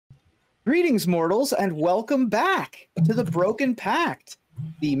Greetings, mortals, and welcome back to the Broken Pact,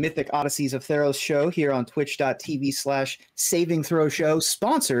 the Mythic Odysseys of Theros show here on twitch.tv/Saving Throw Show,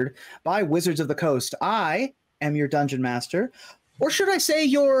 sponsored by Wizards of the Coast. I am your Dungeon Master, or should I say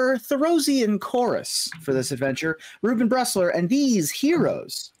your Therosian chorus for this adventure, Ruben Bressler, and these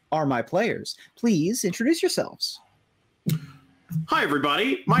heroes are my players. Please introduce yourselves. Hi,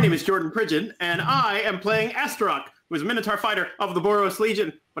 everybody. My name is Jordan Pridgeon, and I am playing Astaroth, who is a Minotaur fighter of the Boros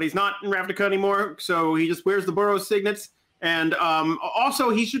Legion, but he's not in Ravnica anymore, so he just wears the Boros signets. And also,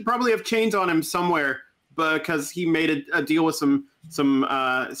 he should probably have chains on him somewhere because he made a deal with some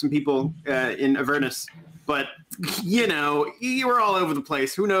people in Avernus. But you know, we're all over the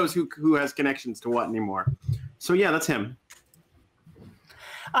place. Who knows who has connections to what anymore? So yeah, that's him.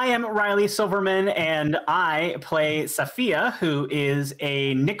 I am Riley Silverman, and I play Safiya, who is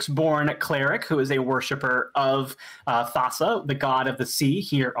a Nyx-born cleric who is a worshiper of Thassa, the god of the sea,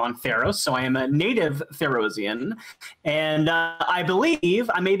 here on Theros. So I am a native Therosian, and I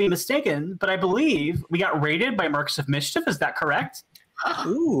believe, I may be mistaken, but I believe we got raided by Mercs of Mischief. Is that correct?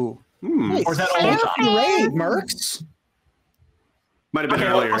 Ooh. Nice. Or is that Fancy raid, Mercs? Might have been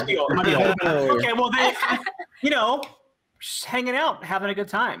earlier. Okay, well, they, you know, just hanging out, having a good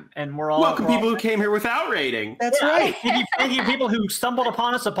time, and we're all welcome people who came here without raiding. That's right. Thank you, people who stumbled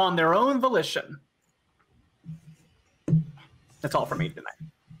upon us upon their own volition. That's all for me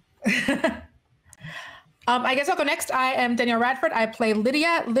tonight. I guess I'll go next. I am Danielle Radford. I play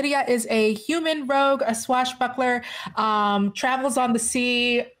Lydia. Lydia is a human rogue, a swashbuckler, travels on the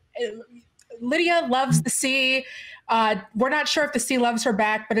sea. Lydia loves the sea. We're not sure if the sea loves her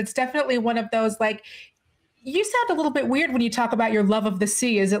back, but it's definitely one of those, like, you sound a little bit weird when you talk about your love of the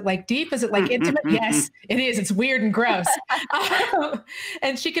sea. Is it like deep? Is it like intimate? Yes, it is. It's weird and gross.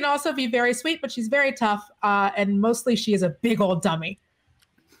 And she can also be very sweet, but she's very tough. And mostly she is a big old dummy.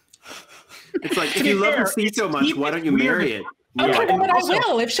 It's like, if you love the sea so much, why don't you marry it? Okay, well, then I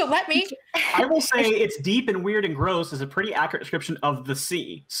will, if she'll let me. I will say it's deep and weird and gross is a pretty accurate description of the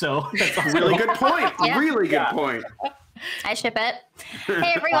sea. So that's a really good point. Yeah. Really good point. I ship it.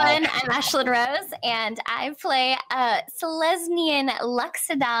 Hey everyone, I'm Ashlyn Rose, and I play Selesnian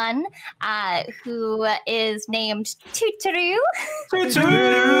Luxodon, who is named Tuturu.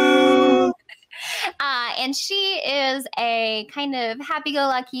 Tuturu! And she is a kind of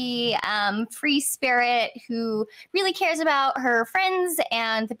happy-go-lucky, free spirit who really cares about her friends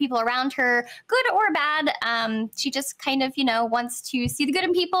and the people around her, good or bad. She just kind of, you know, wants to see the good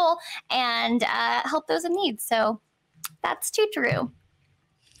in people and help those in need. So that's Tuturu.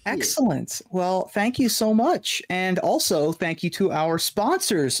 Excellent. Well, thank you so much. And also thank you to our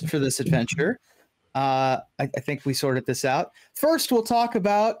sponsors for this adventure. I think we sorted this out. First, we'll talk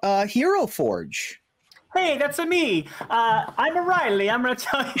about Hero Forge. Hey, that's me. I'm Riley. I'm going to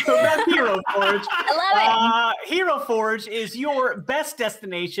tell you about Hero Forge. I love it. Hero Forge is your best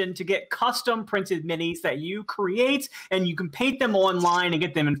destination to get custom printed minis that you create, and you can paint them online and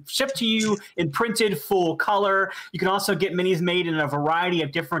get them shipped to you in printed full color. You can also get minis made in a variety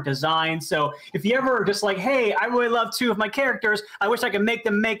of different designs. So if you ever just like, hey, I really love two of my characters, I wish I could make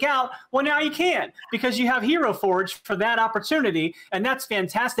them make out. Well, now you can, because you have Hero Forge for that opportunity, and that's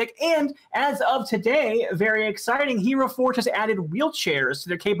fantastic. And as of today, very exciting, Hero Forge has added wheelchairs to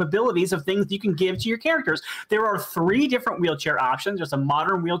their capabilities of things you can give to your characters. There are 3 different wheelchair options. There's a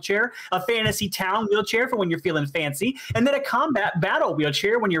modern wheelchair, a fantasy town wheelchair for when you're feeling fancy, and then a combat battle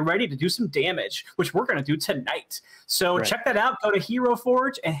wheelchair when you're ready to do some damage, which we're going to do tonight. So check that out. Go to Hero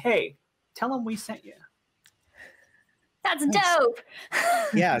Forge, and hey, tell them we sent you. That's dope.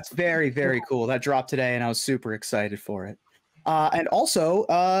 Yeah, it's very, very cool. That dropped today, and I was super excited for it. And also,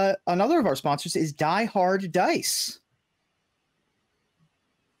 another of our sponsors is Die Hard Dice.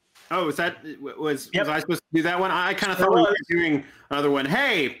 Oh, was I supposed to do that one? I kind of thought we were doing another one.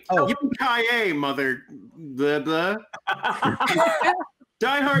 Hey, yippee-ki-yay, mother blah blah.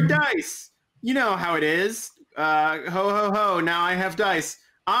 Die Hard Dice. You know how it is. Ho ho ho! Now I have dice.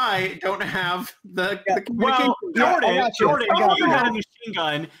 I don't have the well, Jordan, if you had a machine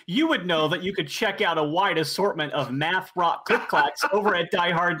gun, you would know that you could check out a wide assortment of math rock click-clacks over at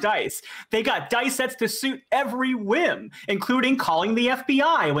Die Hard Dice. They got dice sets to suit every whim, including calling the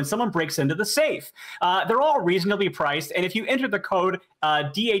FBI when someone breaks into the safe. They're all reasonably priced, and if you enter the code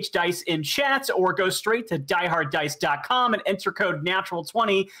DHDice in chat or go straight to dieharddice.com and enter code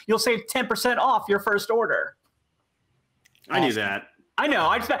natural20, you'll save 10% off your first order. I knew that. I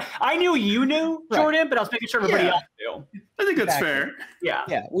know. I knew you knew, Jordan, but I was making sure everybody else knew. I think that's fair. Yeah.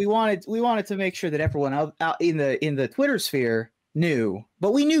 Yeah. We wanted to make sure that everyone out in the Twitter sphere knew,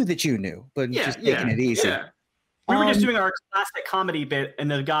 but we knew that you knew, but just taking it easy. Yeah. We were just doing our classic comedy bit in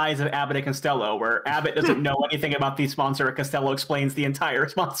the guise of Abbott and Costello, where Abbott doesn't know anything about the sponsor, and Costello explains the entire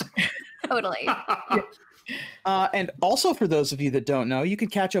sponsor. Totally. And also, for those of you that don't know, you can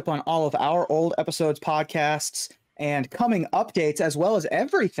catch up on all of our old episodes, podcasts, and coming updates, as well as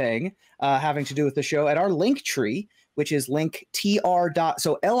everything having to do with the show at our link tree, which is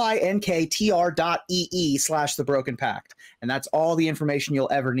linktr.ee/thebrokenpact. And that's all the information you'll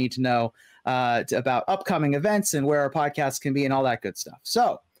ever need to know about upcoming events and where our podcasts can be and all that good stuff.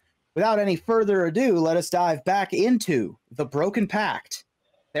 So without any further ado, let us dive back into The Broken Pact.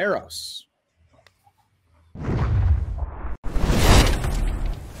 Theros.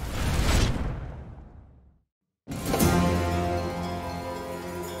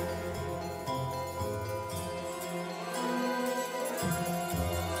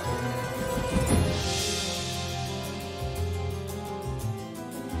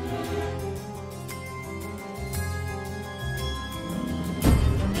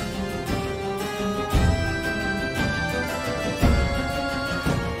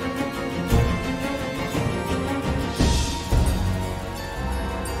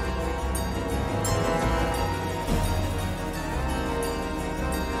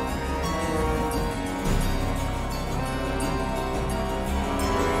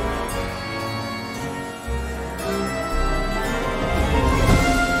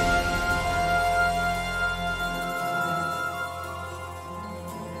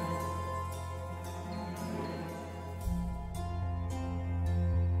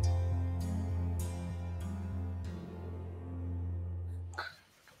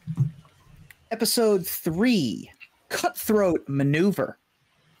 Episode 3, Cutthroat Maneuver.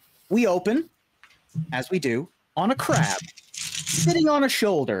 We open, as we do, on a crab, sitting on a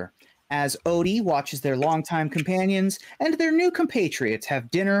shoulder, as Odie watches their longtime companions and their new compatriots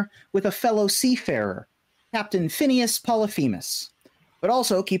have dinner with a fellow seafarer, Captain Phineas Polyphemus, but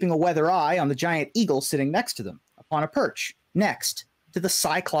also keeping a weather eye on the giant eagle sitting next to them, upon a perch, next to the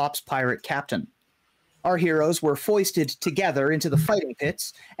Cyclops pirate captain. Our heroes were foisted together into the fighting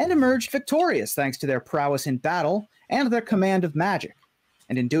pits and emerged victorious thanks to their prowess in battle and their command of magic,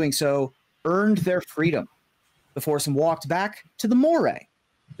 and in doing so, earned their freedom. The foursome walked back to the Moray,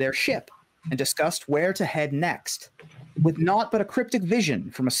 their ship, and discussed where to head next. With naught but a cryptic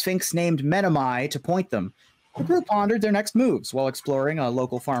vision from a sphinx named Menomai to point them, the group pondered their next moves while exploring a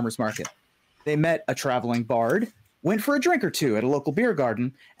local farmer's market. They met a traveling bard, went for a drink or two at a local beer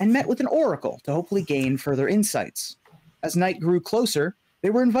garden, and met with an oracle to hopefully gain further insights. As night grew closer, they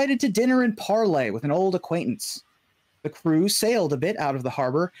were invited to dinner and parley with an old acquaintance. The crew sailed a bit out of the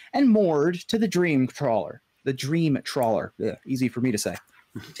harbor and moored to the Dream Trawler, easy for me to say,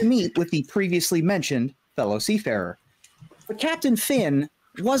 to meet with the previously mentioned fellow seafarer. But Captain Finn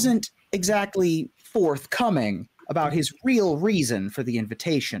wasn't exactly forthcoming about his real reason for the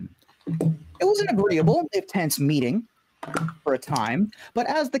invitation. It was an agreeable, if tense, meeting for a time, but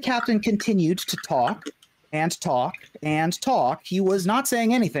as the captain continued to talk and talk and talk, he was not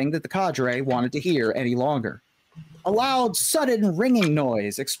saying anything that the cadre wanted to hear any longer. A loud, sudden ringing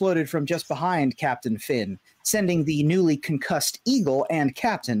noise exploded from just behind Captain Finn, sending the newly concussed eagle and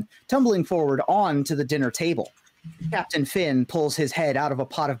captain tumbling forward onto the dinner table. Captain Finn pulls his head out of a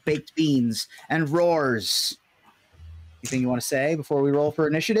pot of baked beans and roars. Anything you want to say before we roll for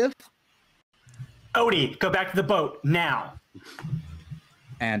initiative? Odie, go back to the boat now.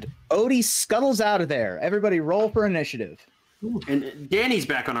 And Odie scuttles out of there. Everybody roll for initiative. And Danny's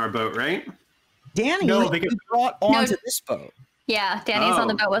back on our boat, right? Danny because brought onto this boat. Yeah, Danny's on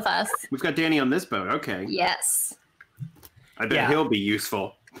the boat with us. We've got Danny on this boat. Okay. Yes. I bet he'll be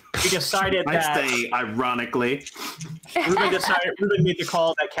useful. We decided I that say ironically. Ruben made the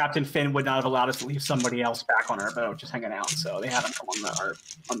call that Captain Finn would not have allowed us to leave somebody else back on our boat, just hanging out. So they had him come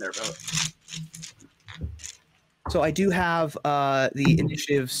on their boat. So I do have the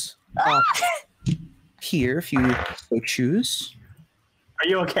initiatives here, if you so choose. Are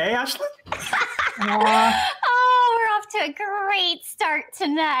you okay, Ashley? Oh, we're off to a great start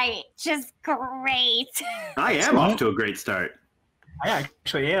tonight. Just great. I am off to a great start. I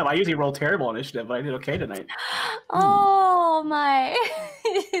actually am. I usually roll terrible initiative, but I did okay tonight. Oh, my.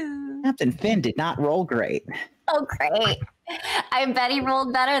 Captain Finn did not roll great. Oh, great. I bet he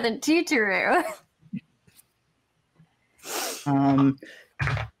rolled better than Tuturu.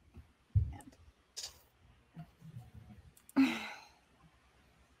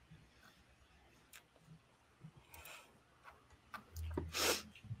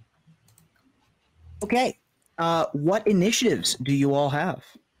 Okay. What initiatives do you all have?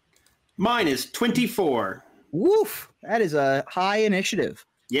 Mine is 24. Woof! That is a high initiative.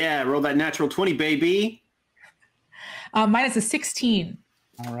 Yeah, roll that natural 20, baby. Mine is a 16.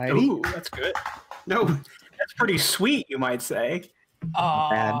 All righty. Ooh, that's good. No. That's pretty sweet, you might say. Oh,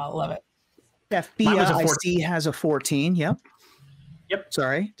 I love it. Sophia, was a I 14. see, has a 14. Yep. Yep.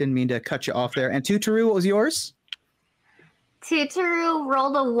 Sorry, didn't mean to cut you off there. And Tutoru, what was yours? Tutoru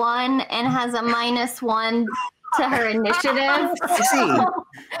rolled a 1 and has a -1 to her initiative. I see.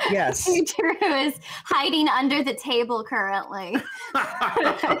 Yes. Tutoru is hiding under the table currently.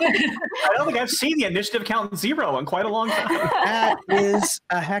 I don't think I've seen the initiative count 0 in quite a long time. That is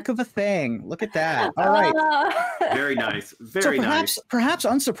a heck of a thing. Look at that. All right. Very nice. Very nice. Perhaps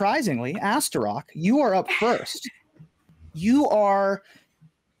unsurprisingly, Astaroth, you are up first. You are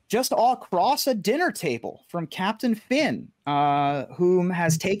just across a dinner table from Captain Finn, whom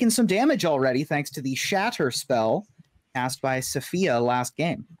has taken some damage already thanks to the Shatter spell cast by Sophia last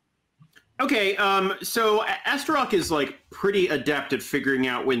game. Okay, so Astaroth is like pretty adept at figuring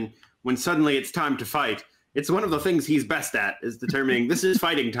out when suddenly it's time to fight. It's one of the things he's best at, is determining this is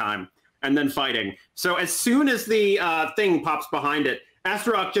fighting time, and then fighting. So as soon as the thing pops behind it,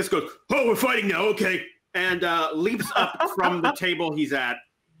 Astaroth just goes, "Oh, we're fighting now, okay," and leaps up from the table he's at.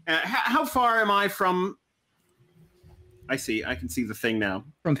 How far am I from? I see. I can see the thing now.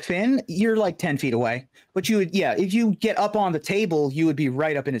 From Finn, you're like 10 feet away. But you would, yeah, if you get up on the table, you would be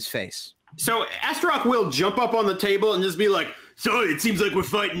right up in his face. So Astaroth will jump up on the table and just be like, "Sorry, it seems like we're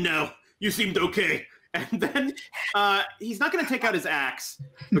fighting now. You seemed okay." And then he's not going to take out his axe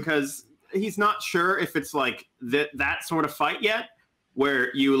because he's not sure if it's like that sort of fight yet,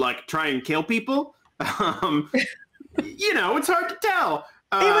 where you like try and kill people. You know, it's hard to tell.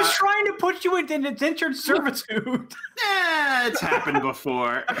 He was trying to put you in indentured servitude. It's happened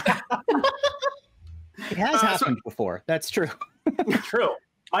before. It has happened before. That's true. True.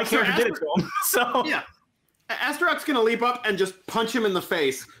 My character did it to him. So yeah. Astaroth's going to leap up and just punch him in the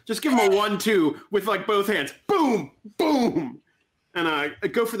face. Just give him a 1-2 with like both hands. Boom! Boom! And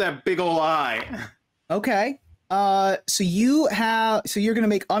go for that big ol' eye. Okay. So you're going to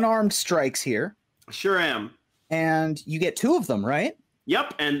make unarmed strikes here. Sure am. And you get 2 of them, right?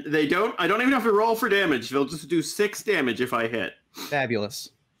 Yep, and I don't even have to roll for damage. They'll just do 6 damage if I hit. Fabulous.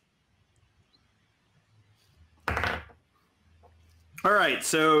 All right,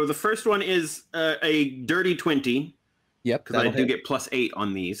 so the first one is a dirty 20. Yep. Because I do get +8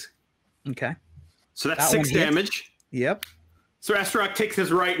 on these. Okay. So that's 6 damage. Yep. So Astaroth takes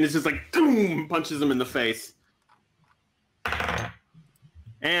his right and is just like, boom, punches him in the face.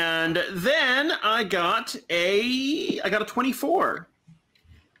 And then I got a 24.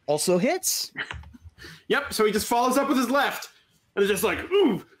 Also hits. Yep. So he just follows up with his left, and it's just like,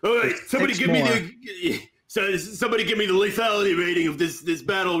 ooh, all right, somebody give me the lethality rating of this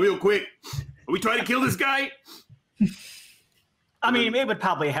battle real quick. Are we trying to kill this guy? I mean, it would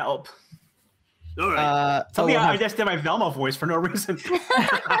probably help. All right. I just did my Velma voice for no reason.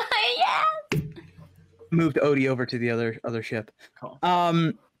 Yeah. Moved Odie over to the other ship. Cool.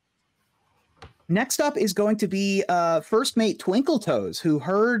 Next up is going to be First Mate Twinkletoes, who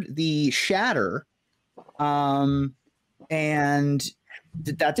heard the shatter, and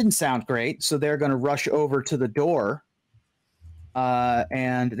that didn't sound great. So they're going to rush over to the door,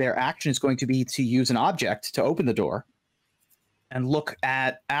 and their action is going to be to use an object to open the door, and look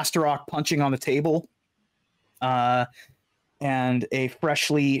at Astaroth punching on the table, and a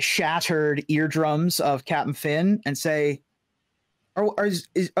freshly shattered eardrums of Captain Finn, and say, are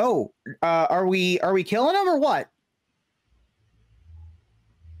we killing him or what?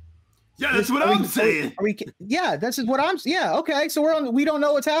 Yeah, that's what I'm saying. This is what I'm. Yeah, okay. So we don't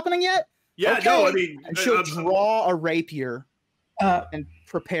know what's happening yet. Yeah, okay. no, I mean, and she'll draw a rapier and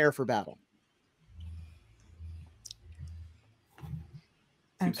prepare for battle.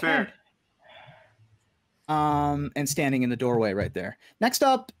 Seems fair. And standing in the doorway right there. Next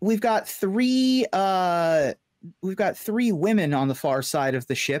up, we've got three women on the far side of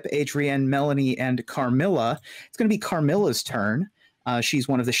the ship: Adrienne, Melanie, and Carmilla. It's going to be Carmilla's turn. She's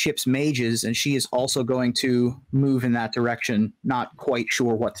one of the ship's mages, and she is also going to move in that direction. Not quite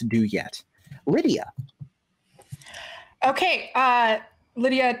sure what to do yet. Lydia. Okay.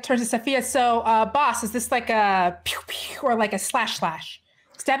 Lydia turns to Sophia. So, boss, is this like a pew pew or like a slash slash?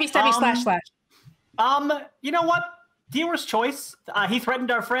 Stabby, slash slash. You know what? Dealer's choice. He threatened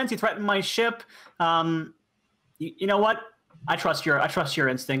our friends. He threatened my ship. You know what? I trust your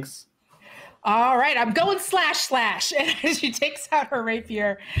instincts. All right, I'm going slash slash. And she takes out her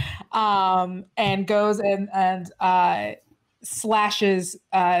rapier, and goes and slashes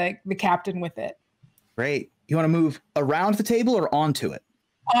the captain with it. Great. You want to move around the table or onto it?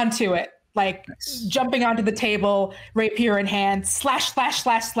 Onto it, like nice. Jumping onto the table, rapier in hand, slash slash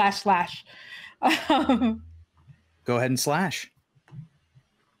slash slash slash. go ahead and slash.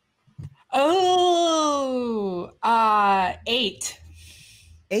 Oh, 8.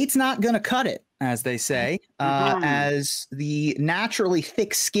 8's not going to cut it, as they say, as the naturally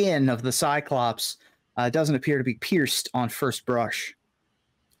thick skin of the Cyclops doesn't appear to be pierced on first brush.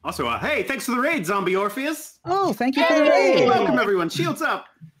 Also, hey, thanks for the raid, Zombie Orpheus. Oh, thank you for the raid. Welcome, everyone. Shields up.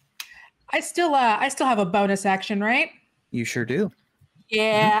 I still have a bonus action, right? You sure do.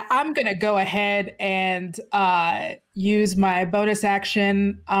 Yeah, I'm gonna go ahead and use my bonus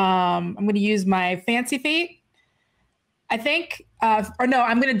action. I'm gonna use my fancy feet. I think, or no,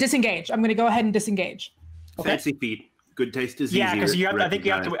 I'm gonna disengage. I'm gonna go ahead and disengage. Okay. Fancy feet. Good taste is Yeah, easier. because I think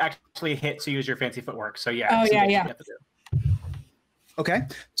you have to actually hit to use your fancy footwork. So yeah. Oh, yeah, you yeah. have to do. Okay,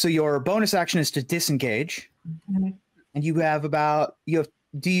 so your bonus action is to disengage, and you have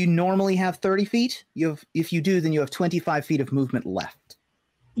do you normally have 30 feet? If you do, then you have 25 feet of movement left.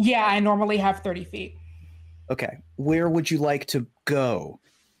 Yeah, I normally have 30 feet. Okay, where would you like to go?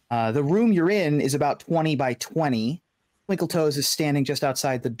 The room you're in is about 20 by 20. Twinkle Toes is standing just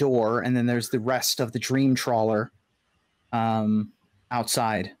outside the door, and then there's the rest of the Dream Trawler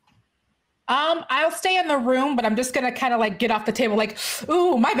outside. I'll stay in the room, but I'm just gonna kind of like get off the table, like,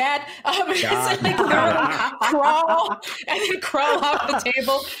 ooh, my bad. Crawl and then crawl off the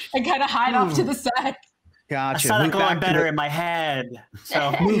table and kind of hide off to the side. Gotcha. I saw it going better in my head.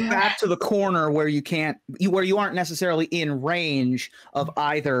 So move back to the corner where where you aren't necessarily in range of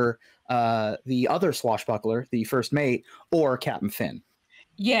either the other swashbuckler, the first mate, or Captain Finn.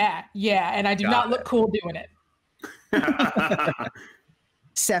 Yeah, and I do not look cool doing it.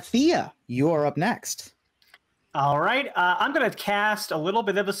 Saphia, you're up next. all right, I'm going to cast a little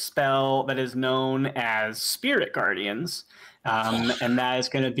bit of a spell that is known as Spirit Guardians, and that is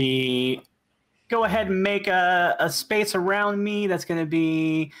going to be go ahead and make a space around me that's going to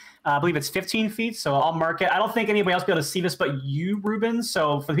be, I believe it's 15 feet, so I'll mark it. I don't think anybody else will be able to see this but you, Ruben.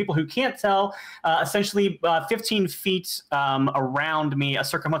 So for the people who can't tell, essentially 15 feet around me,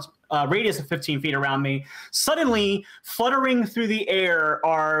 a radius of 15 feet around me, suddenly fluttering through the air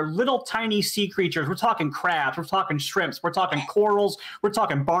are little tiny sea creatures. We're talking crabs, we're talking shrimps, we're talking corals, we're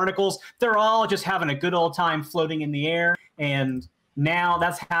talking barnacles. They're all just having a good old time floating in the air, and now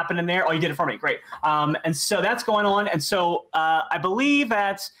that's happening there. Oh, you did it for me. Great. And so that's going on. And so I believe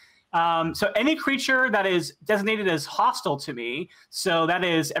that so any creature that is designated as hostile to me, so that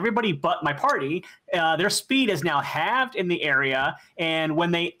is everybody but my party, their speed is now halved in the area. And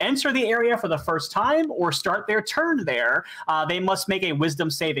when they enter the area for the first time or start their turn there, they must make a wisdom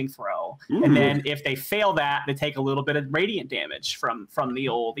saving throw. Mm-hmm. And then if they fail that, they take a little bit of radiant damage from the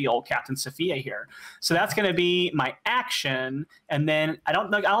old Captain Sophia here. So that's going to be my action. And then I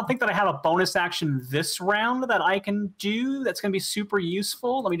don't think that I have a bonus action this round that I can do that's going to be super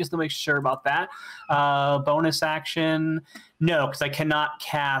useful. Let me just make sure about that. Bonus action, no, because I cannot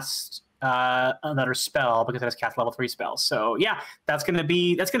cast another spell because I just cast level 3 spells. So yeah, that's gonna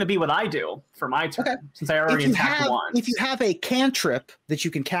be what I do for my turn, since I already attacked once. If you have a cantrip that you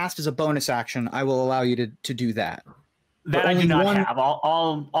can cast as a bonus action, I will allow you to do that. That I do not have.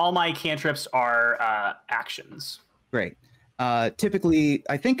 All my cantrips are actions. Great. Typically,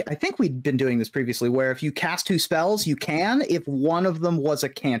 I think we'd been doing this previously, where if you cast 2 spells, you can, if one of them was a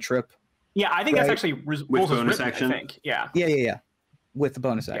cantrip. Yeah, I think that's actually with bonus action. I think. Yeah. With the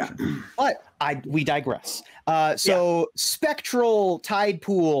bonus action. Yeah. But we digress. So spectral tide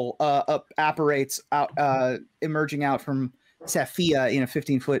pool apparates out, emerging out from Saphia in a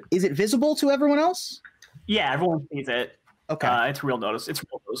 15-foot. Is it visible to everyone else? Yeah, everyone sees it. Okay. It's real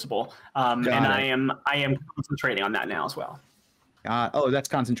noticeable. And I am concentrating on that now as well. That's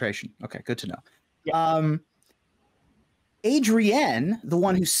concentration. Okay, good to know. Yeah. Adrienne, the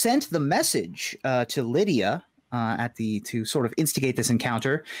one who sent the message to Lydia to sort of instigate this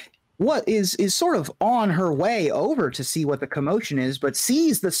encounter, what is sort of on her way over to see what the commotion is, but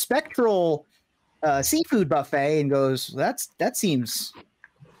sees the spectral seafood buffet and goes, that seems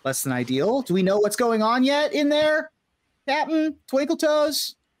less than ideal. Do we know what's going on yet in there, Captain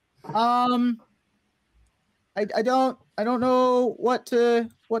Twinkletoes? I don't know what to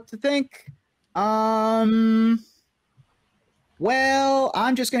think. Well,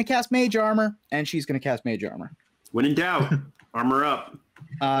 I'm just going to cast Mage Armor, and she's going to cast Mage Armor. When in doubt, armor up.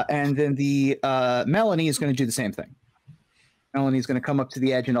 And then the Melanie is going to do the same thing. Melanie's going to come up to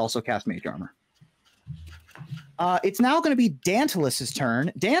the edge and also cast Mage Armor. It's now going to be Dantalus's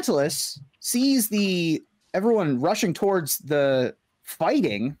turn. Dantalus sees everyone rushing towards the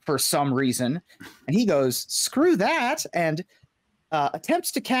fighting for some reason, and he goes, screw that, and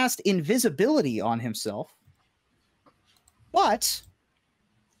attempts to cast invisibility on himself. But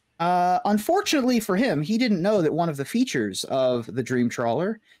Unfortunately for him, he didn't know that one of the features of the Dream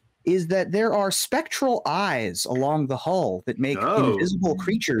Trawler is that there are spectral eyes along the hull that make invisible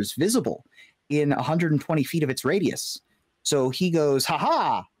creatures visible in 120 feet of its radius. So he goes,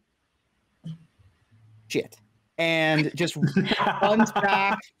 "Ha-ha! Shit." And just runs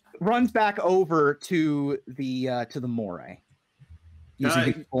back over to the moray, using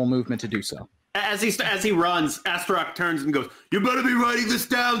his full movement to do so. As he runs, Astaroth turns and goes, "You better be writing this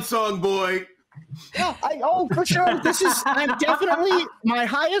down, song boy." Yeah, for sure. This is definitely my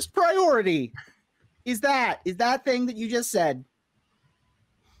highest priority. Is that thing that you just said?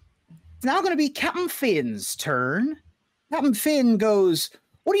 It's now going to be Captain Finn's turn. Captain Finn goes,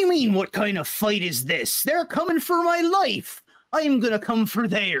 "What do you mean? What kind of fight is this? They're coming for my life. I'm going to come for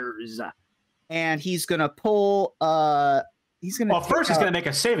theirs." And he's going to pull. He's going to. Well, first he's going to make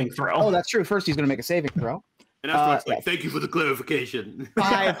a saving throw. Oh, that's true. First he's going to make a saving throw. And Astaroth's like, "Thank you for the clarification."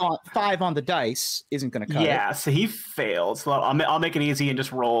 5 on the dice isn't going to cut it. Yeah, so he failed. So I'll make it easy and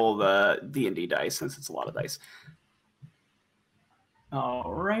just roll the D&D dice since it's a lot of dice.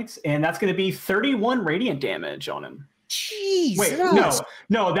 All right, and that's going to be 31 radiant damage on him. Jeez. Wait,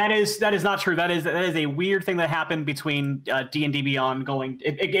 no, that is not true. That is a weird thing that happened between D&D Beyond going.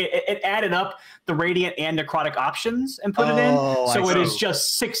 It added up the radiant and necrotic options and put it in, so it is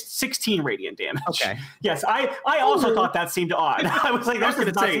just 16 radiant damage. Okay. Yes, I also thought that seemed odd. I was like, that's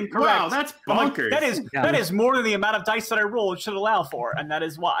going to seem correct. Wow, that's bonkers. That is more than the amount of dice that I rolled should allow for, and that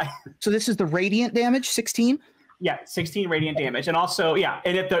is why. So this is the radiant damage, 16. Yeah, 16 radiant damage, and also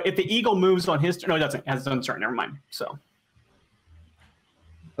and if the eagle moves on his turn, no, it doesn't. It has its own turn. Never mind. So,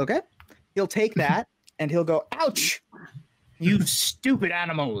 okay, he'll take that and he'll go, "Ouch! You stupid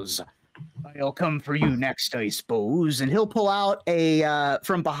animals! I'll come for you next, I suppose." And he'll pull out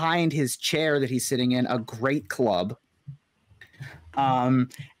from behind his chair that he's sitting in, a great club.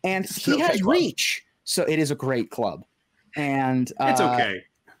 And he has reach, so it is a great club, and it's okay.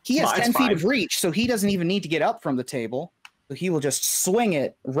 He has 10 feet of reach, so he doesn't even need to get up from the table. So he will just swing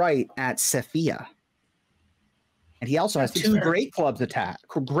it right at Sophia. And he also has 2 great club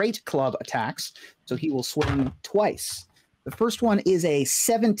attacks, so he will swing twice. The first one is a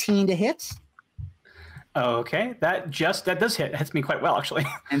 17 to hit. Okay, that does hit. It hits me quite well, actually.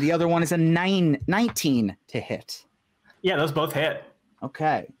 And the other one is a 19 to hit. Yeah, those both hit.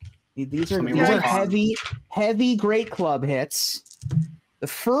 Okay. These are heavy great club hits. The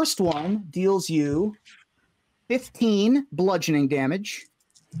first one deals you 15 bludgeoning damage.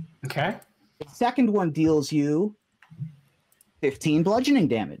 Okay. The second one deals you 15 bludgeoning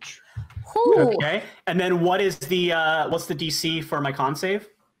damage. Ooh. Okay. And then what's the DC for my con save?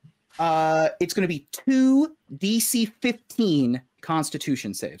 It's going to be 2 DC 15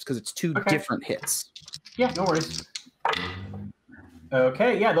 Constitution saves because it's 2 different hits. Yeah, no worries.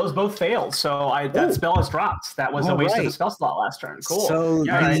 Okay, yeah, those both failed. So that spell has dropped. That was a waste of a spell slot last turn. Cool.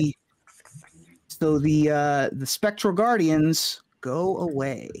 So the Spectral Guardians go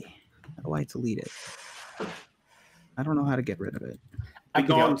away. How do I delete it? I don't know how to get rid of it.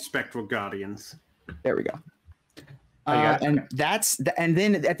 Gone, Spectral Guardians. There we go. And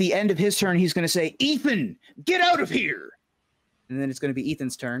then at the end of his turn, he's going to say, "Ethan, get out of here!" And then it's going to be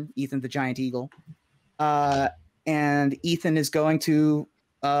Ethan's turn. Ethan, the giant eagle. And Ethan is going to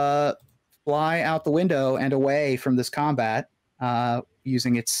fly out the window and away from this combat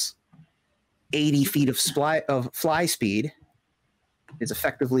using its 80 feet of fly speed. It's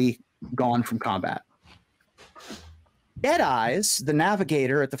effectively gone from combat. Deadeyes, the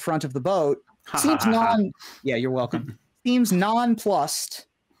navigator at the front of the boat, seems yeah, you're welcome. Seems nonplussed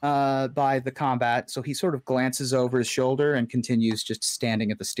by the combat, so he sort of glances over his shoulder and continues just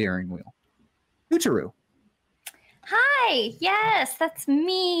standing at the steering wheel. Utaru. Hi, yes, that's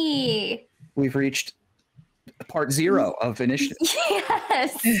me. We've reached part 0 of initiative.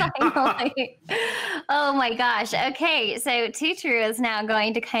 Yes, finally. Oh my gosh. Okay, so Utaru is now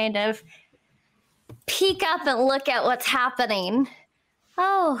going to kind of peek up and look at what's happening.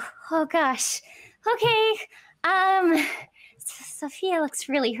 Oh gosh. Okay. Sophia looks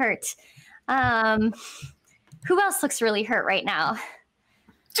really hurt. Who else looks really hurt right now?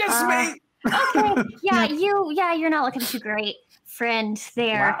 Just me. Okay. Yeah, you're not looking too great, friend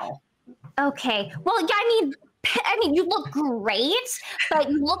there. Wow. Okay. Well, yeah, I mean, you look great, but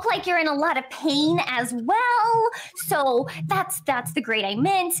you look like you're in a lot of pain as well. So that's the grade I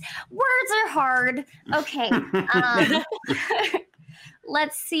meant. Words are hard. Okay.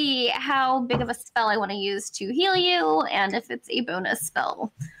 Let's see how big of a spell I want to use to heal you, and if it's a bonus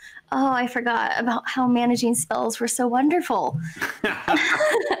spell. Oh, I forgot about how managing spells were so wonderful. So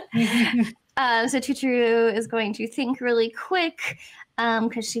Utaru is going to think really quick.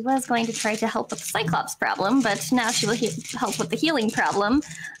 because she was going to try to help with the Cyclops problem, but now she will help with the healing problem.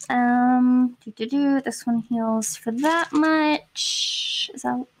 This one heals for that much. Is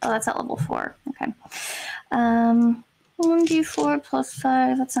that? Oh, that's at level 4. Okay. 1d4 plus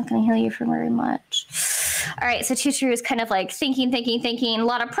 5. That's not going to heal you for very much. All right, so Tutu is kind of like thinking, a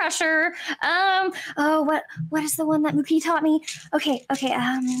lot of pressure. What is the one that Mookie taught me? Okay, I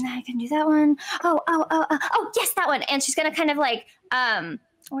can do that one. Oh, yes, that one. And she's going to kind of like,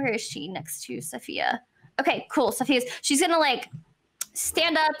 where is she next to Sophia? Okay, cool. She's going to like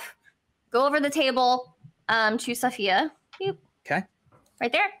stand up, go over the table to Sophia. Okay.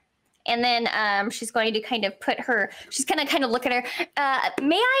 Right there. And then she's going to kind of she's going to kind of look at her.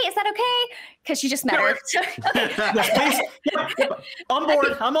 May I? Is that okay? Because she just met her. Yes, please. Yep. On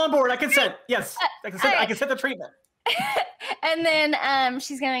board. I'm on board. I consent. Yes. I consent the treatment. And then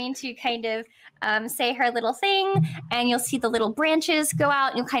she's going to kind of say her little thing, and you'll see the little branches go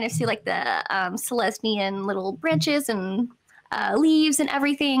out. You'll kind of see like the Celestian little branches and leaves and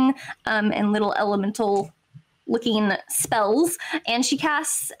everything, and little elemental looking spells, and she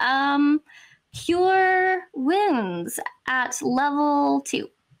casts Cure Wounds at level 2.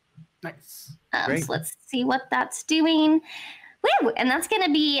 Nice. So let's see what that's doing. Woo! And that's going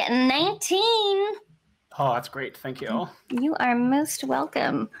to be 19. Oh, that's great. Thank you. You are most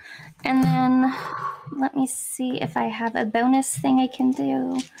welcome. And then let me see if I have a bonus thing I can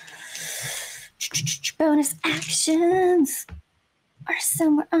do. Bonus actions are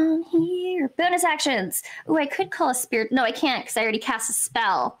somewhere on here. Bonus actions. Oh, I could call a spirit. No, I can't because I already cast a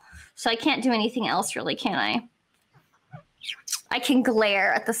spell. So I can't do anything else really, can I? I can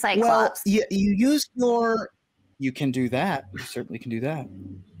glare at the Cyclops. Well, you use your... You can do that. You certainly can do that.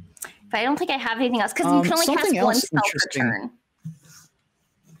 But I don't think I have anything else because you can only cast one spell per turn.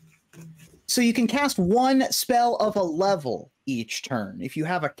 So you can cast one spell of a level each turn. If you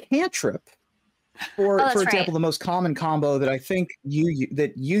have a cantrip, for example, the most common combo that I think you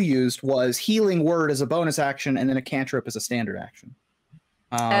used was Healing Word as a bonus action and then a cantrip as a standard action.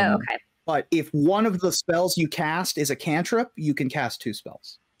 Okay. But if one of the spells you cast is a cantrip, you can cast 2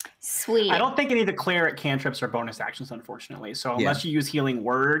 spells. Sweet. I don't think any of the cleric cantrips are bonus actions, unfortunately. So unless you use Healing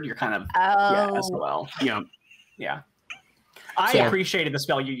Word, you're kind of as well. Yeah. I appreciated the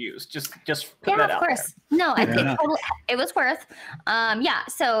spell you used. Just put that out there. No, I think it was worth.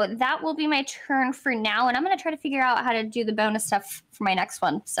 So that will be my turn for now, and I'm going to try to figure out how to do the bonus stuff for my next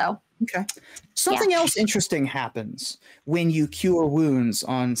one. So okay. Something else interesting happens when you cure wounds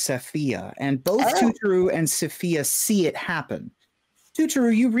on Sophia, and both Tuturu and Sophia see it happen.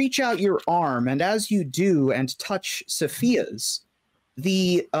 Tuturu, you reach out your arm, and as you do and touch Sophia's,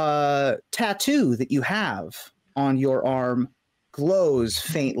 the tattoo that you have on your arm glows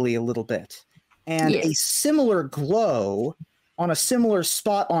faintly a little bit. And a similar glow on a similar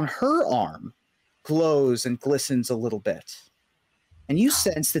spot on her arm glows and glistens a little bit. And you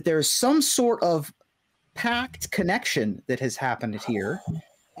sense that there's some sort of pact connection that has happened here.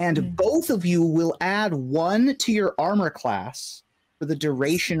 And both of you will add 1 to your armor class for the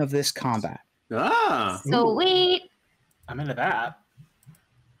duration of this combat. Sweet. I'm into that.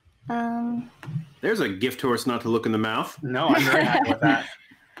 There's a gift horse not to look in the mouth. No, I'm very happy with that.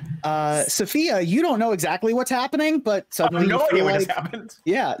 Sophia, you don't know exactly what's happening, but suddenly no you idea feel what like, just happened.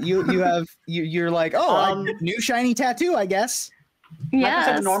 Yeah, you're like, new shiny tattoo, I guess. Yes.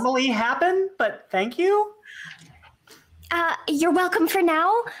 That doesn't normally happen, but thank you. You're welcome for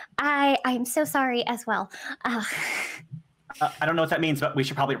now. I'm so sorry as well. I don't know what that means, but we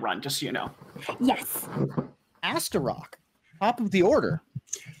should probably run, just so you know. Yes. Astarock, top of the order.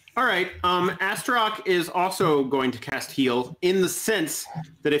 All right. Astarock is also going to cast Heal in the sense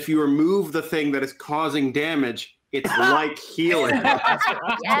that if you remove the thing that is causing damage, it's like healing.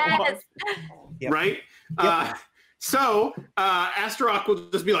 Yes. Right? So Astarock will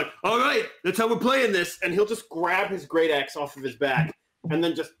just be like, all right, that's how we're playing this. And he'll just grab his great axe off of his back and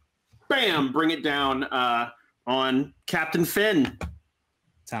then just, bam, bring it down on Captain Finn.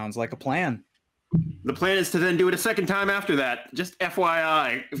 Sounds like a plan. The plan is to then do it a second time after that. Just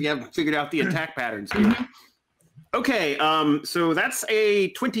FYI, if you haven't figured out the attack patterns. Okay, so that's a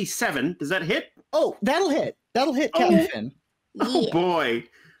 27. Does that hit? Oh, that'll hit. That'll hit Captain Finn. Oh, boy.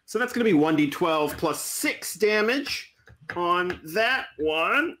 So that's going to be 1d12 plus 6 damage on that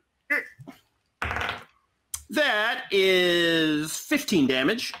one. That is 15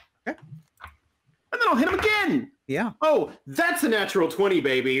 damage. Okay. And then I'll hit him again. Yeah. Oh, that's a natural 20,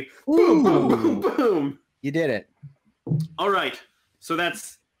 baby. Boom, boom, boom, boom. You did it. All right. So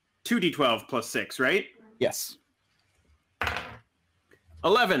that's 2d12 plus 6, right? Yes.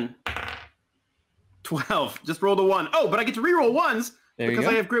 11. 12. Just rolled a 1. Oh, but I get to reroll 1s. Because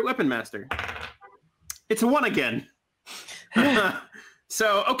I have Great Weapon Master. It's a 1 again.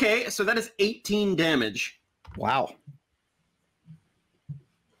 So that is 18 damage. Wow.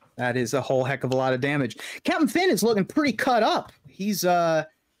 That is a whole heck of a lot of damage. Captain Finn is looking pretty cut up. He's got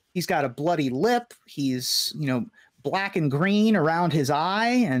a bloody lip. He's, black and green around his eye,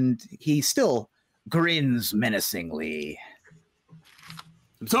 and he still grins menacingly.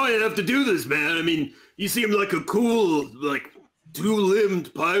 I'm sorry I have to do this, man. I mean, you seem like a cool,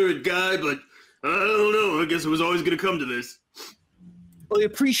 two-limbed pirate guy, but I don't know. I guess it was always going to come to this. Well, I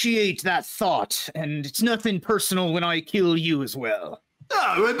appreciate that thought, and it's nothing personal when I kill you as well.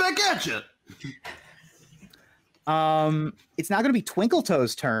 Ah, right back at you. It's now going to be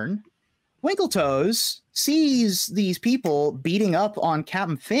Twinkletoes' turn. Twinkletoes sees these people beating up on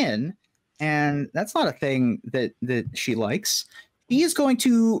Captain Finn, and that's not a thing that she likes. He is going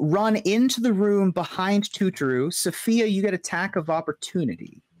to run into the room behind Tuturu. Sophia, you get attack of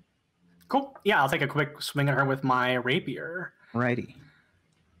opportunity. Cool. Yeah, I'll take a quick swing at her with my rapier. Righty.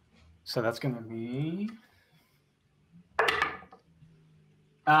 So that's going to be...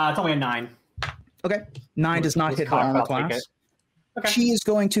 it's only a 9. Okay. 9 does not hit her armor class. Okay. She is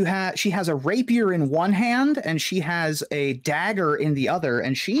going to she has a rapier in one hand and she has a dagger in the other,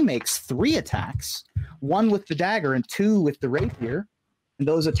 and she makes 3 attacks, 1 with the dagger and 2 with the rapier. And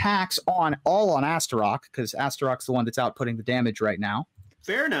those attacks all on Astaroth, because Astaroth's the one that's outputting the damage right now.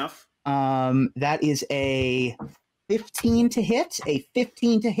 Fair enough. That is a 15 to hit, a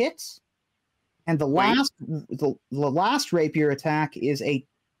 15 to hit. And the last rapier attack is a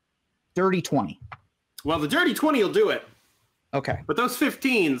dirty 20. Well, the dirty 20 will do it. Okay. But those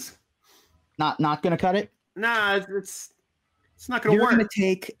 15s... Not going to cut it? Nah, it's not going to work. You're going to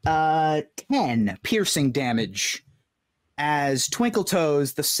take 10 piercing damage as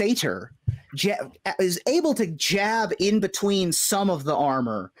Twinkletoes, the satyr, is able to jab in between some of the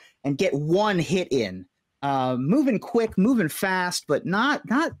armor and get 1 hit in. Moving quick, moving fast, but not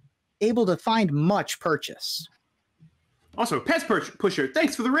able to find much purchase. Also, Pest Pusher,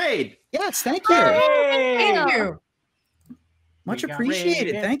 thanks for the raid. Yes, thank you. Hey! Thank you. Much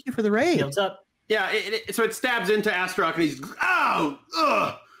appreciated. Thank you for the raid. Shields up. Yeah, so it stabs into Astaroth, and he's, ow!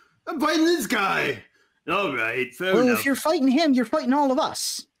 Ugh! I'm fighting this guy! All right, fair enough. If you're fighting him, you're fighting all of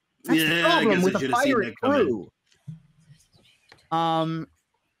us. That's the problem with a pirate crew.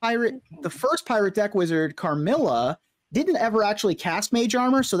 The first pirate deck wizard, Carmilla, didn't ever actually cast mage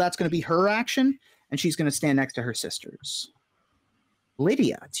armor, so that's going to be her action, and she's going to stand next to her sisters.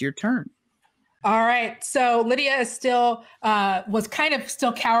 Lydia, it's your turn. All right. So Lydia is still was kind of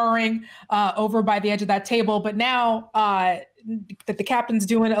still cowering over by the edge of that table, but now that the captain's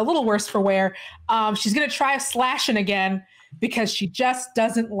doing a little worse for wear, she's going to try slashing again because she just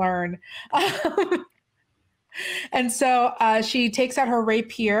doesn't learn. And so she takes out her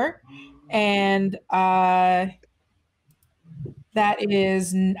rapier, and that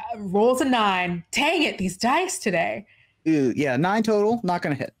is rolls a 9. Dang it, these dice today. Ooh, yeah, 9 total. Not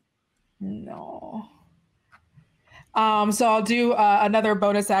going to hit. No. So I'll do another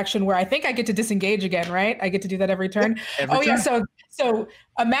bonus action where I think I get to disengage again, right? I get to do that every turn. Yeah. So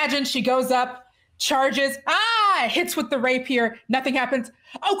imagine she goes up, charges, hits with the rapier, nothing happens.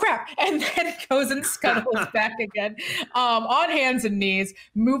 Oh crap! And then goes and scuttles back again, on hands and knees,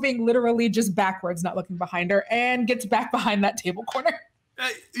 moving literally just backwards, not looking behind her, and gets back behind that table corner.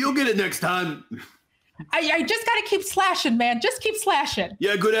 You'll get it next time. I just gotta keep slashing, man. Just keep slashing.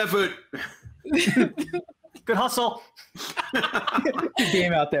 Yeah, good effort. Good hustle. Good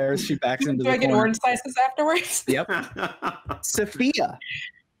game out there as she backs into the corner. Do I get orange slices afterwards? Yep. Sophia.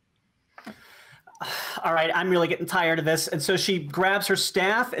 All right, I'm really getting tired of this. And so she grabs her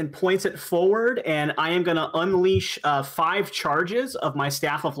staff and points it forward, and I am going to unleash 5 charges of my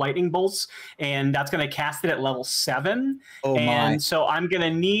Staff of Lightning Bolts, and that's going to cast it at level 7. Oh, and my. so I'm going to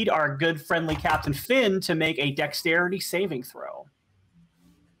need our good friendly Captain Finn to make a dexterity saving throw.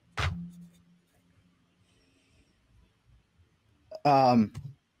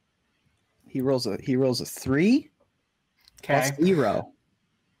 He rolls a 3. Okay. Plus 0.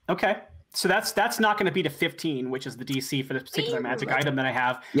 Okay. So that's not going to beat a 15, which is the DC for this particular magic item that I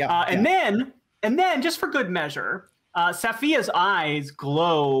have. Yeah. And then just for good measure, Sophia's eyes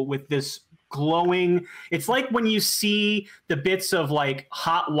glow with this glowing. It's like when you see the bits of like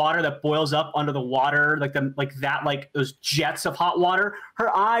hot water that boils up under the water, like those jets of hot water.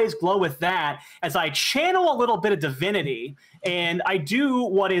 Her eyes glow with that as I channel a little bit of divinity, and I do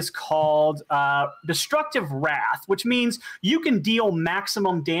what is called Destructive Wrath, which means you can deal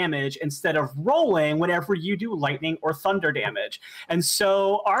maximum damage instead of rolling whenever you do lightning or thunder damage. And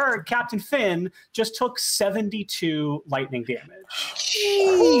so our Captain Finn just took 72 lightning damage.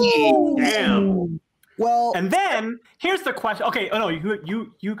 Damn. Well, And then here's the question. Okay, oh no,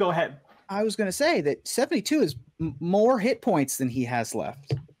 you go ahead. I was going to say that 72 is more hit points than he has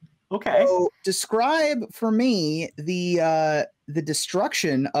left. Okay. So describe for me the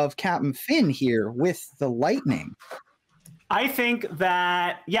destruction of Captain Finn here with the lightning. I think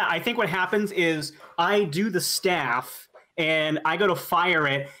what happens is I do the staff and I go to fire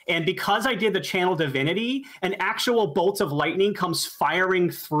it, and because I did the channel divinity, an actual bolt of lightning comes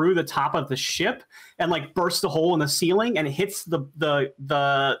firing through the top of the ship and like bursts a hole in the ceiling and hits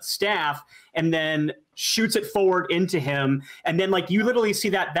the staff and then shoots it forward into him. And then like you literally see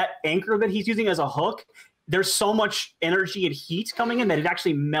that anchor that he's using as a hook, there's so much energy and heat coming in that it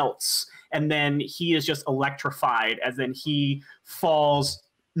actually melts. And then he is just electrified as then he falls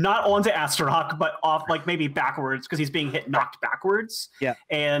not onto Astaroth, but off like maybe backwards because he's being knocked backwards. Yeah.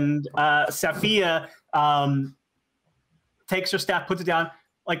 And Safiya takes her staff, puts it down,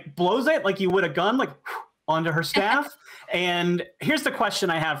 like blows it like you would a gun, like onto her staff. And here's the question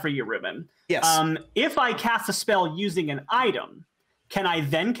I have for you, Ruben. Yes. If I cast a spell using an item, can I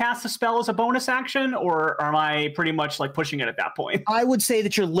then cast a spell as a bonus action, or am I pretty much like pushing it at that point? I would say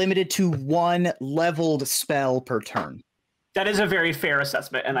that you're limited to one leveled spell per turn. That is a very fair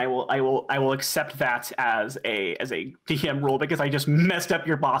assessment, and I will accept that as a DM rule because I just messed up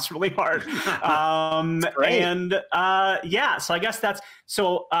your boss really hard. Yeah, so I guess that's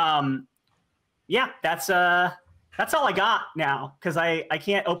all I got now because I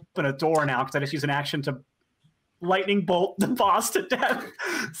can't open a door now because I just use an action to lightning bolt the boss to death.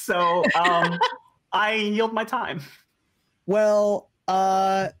 So I yield my time. Well,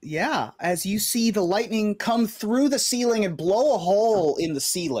 yeah, as you see the lightning come through the ceiling and blow a hole in the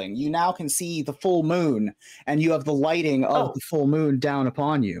ceiling, you now can see the full moon, and you have the lighting of the full moon down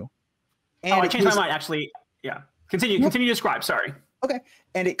upon you. And I changed my mind, actually. Yeah. Continue to describe, sorry. Okay.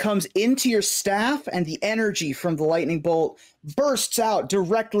 And it comes into your staff, and the energy from the lightning bolt bursts out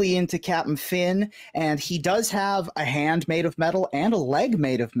directly into Captain Finn, and he does have a hand made of metal and a leg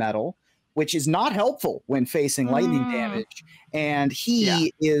made of metal, which is not helpful when facing lightning damage. And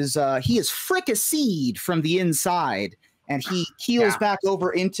he is fricasseed from the inside, and he keels back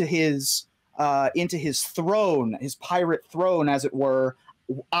over into his throne, his pirate throne, as it were,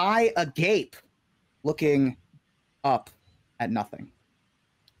 eye agape, looking up at nothing.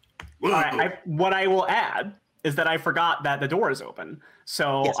 All right, what I will add is that I forgot that the door is open.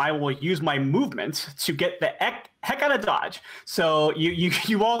 So I will use my movement to get the heck out of Dodge. So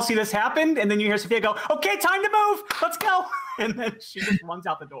you all see this happen, and then you hear Safiya go, okay, time to move. Let's go. And then she just runs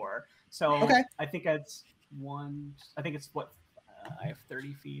out the door. So I think it's what I have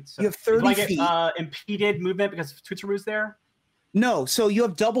 30 feet. So you have 30 feet. Impeded movement because Tutsaru's there? No, so you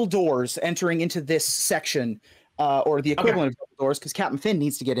have double doors entering into this section, or the equivalent of double doors, because Captain Finn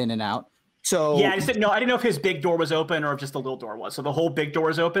needs to get in and out. So yeah, I didn't know if his big door was open or if just the little door was. So the whole big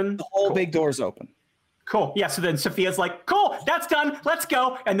door is open? The whole big door is open. Cool. Yeah, so then Safiya's like, cool, that's done. Let's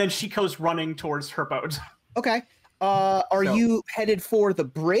go. And then she goes running towards her boat. Okay. Are you headed for the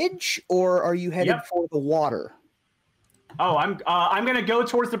bridge, or are you headed for the water? Oh, I'm going to go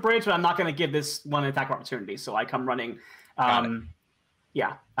towards the bridge, but I'm not going to give this one an attack of opportunity. So I come running. I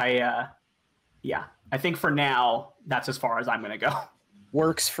think for now, that's as far as I'm going to go.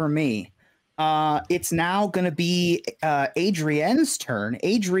 Works for me. It's now going to be Adrienne's turn.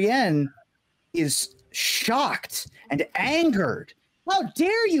 Adrienne is shocked and angered. How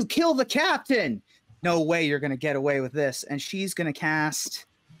dare you kill the captain? No way you're going to get away with this. And she's going to cast,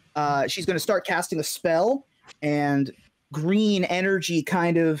 she's going to start casting a spell, and green energy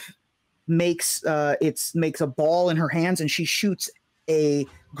kind of makes a ball in her hands, and she shoots a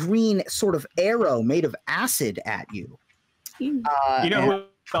green sort of arrow made of acid at you. You know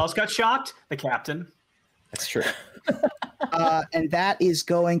who else got shocked? The captain. That's true. And that is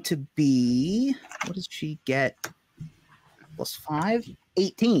going to be, what does she get? +5?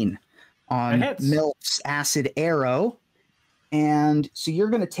 18 on Milf's acid arrow. And so you're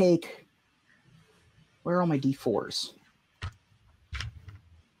going to take, where are all my D4s?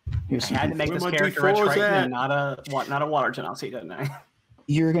 Here's I had to make this character a Triton and not a water genasi, didn't I?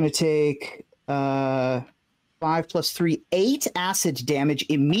 You're going to take 5 + 3, 8 acid damage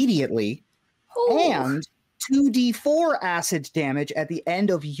immediately. Ooh. And 2d4 acid damage at the end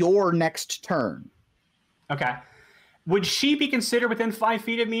of your next turn. Okay. Would she be considered within 5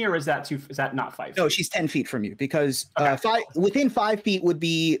 feet of me, or is that not 5 feet? No, she's 10 feet from you because Okay. within 5 feet would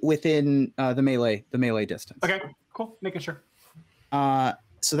be within the melee distance. Okay, cool. Making sure.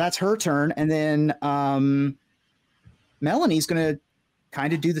 So that's her turn, and then Melanie's gonna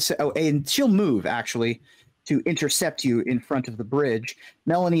kind of do the same. Oh, and she'll move actually to intercept you in front of the bridge.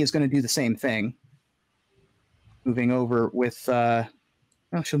 Melanie is going to do the same thing, moving over with.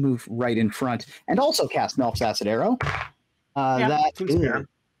 She'll move right in front and also cast Melf's Acid Arrow. That is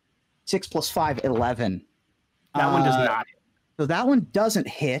 6 + 5, 11. That one does not hit. So that one doesn't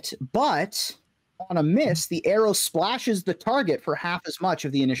hit, but on a miss, the arrow splashes the target for half as much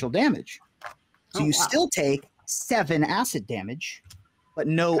of the initial damage. So you still take 7 acid damage, but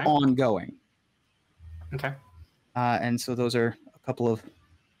no ongoing. Okay. And so those are a couple of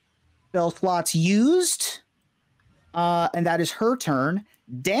spell slots used. And that is her turn.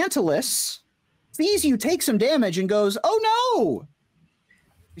 Dantalus sees you take some damage and goes, "Oh no!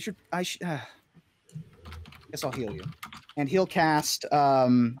 I guess I'll heal you." And he'll cast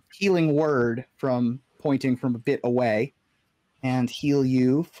Healing Word from pointing from a bit away and heal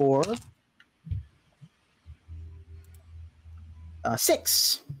you for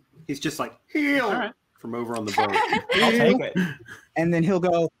 6. He's just like, heal from over on the boat. I'll take it. And then he'll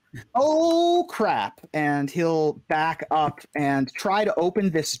go, "Oh crap," and he'll back up and try to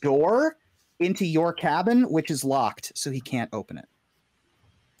open this door into your cabin, which is locked, so he can't open it.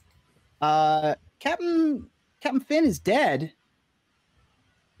 Captain Finn is dead.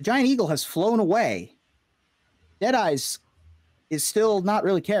 The giant eagle has flown away. Deadeyes is still not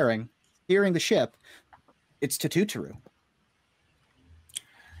really caring, steering the ship. It's Tututaru.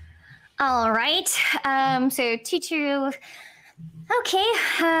 All right. So Tututaru.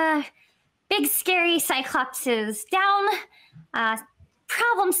 Okay. Big scary Cyclops is down.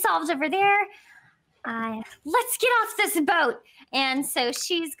 Problem solved over there. Let's get off this boat. And so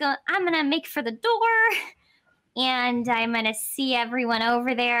I'm gonna make for the door, and I'm gonna see everyone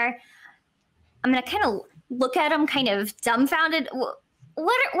over there. I'm gonna kind of look at them, kind of dumbfounded. What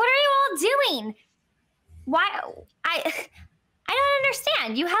are you all doing? Why? I don't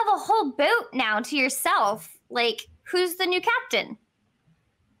understand. You have a whole boat now to yourself. Like, who's the new captain?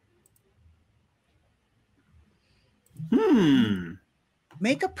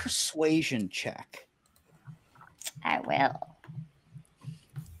 Make a persuasion check. I will.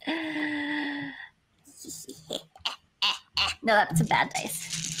 No, that's a bad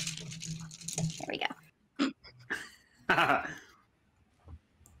dice. There we go.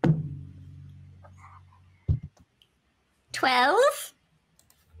 12.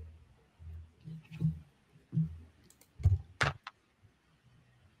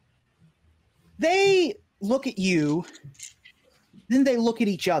 They look at you, then they look at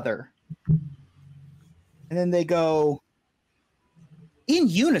each other, and then they go in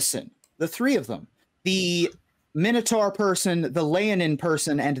unison, the three of them, the Minotaur person, the Leonin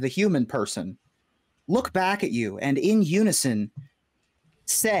person, and the human person, look back at you and in unison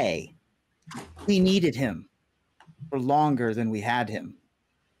say, "We needed him for longer than we had him.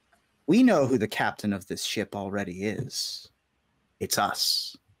 We know who the captain of this ship already is. It's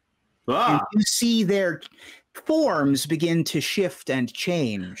us." And you see their forms begin to shift and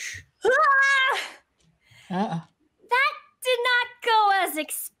change. That did not go as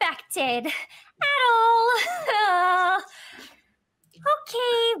expected at all.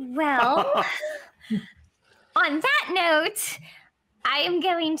 Okay, well, on that note, I am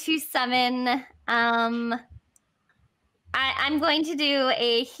going to summon, I'm going to do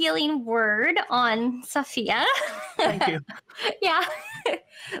a healing word on Sophia. Thank you. Yeah,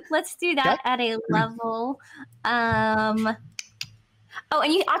 let's do that at a level. Oh,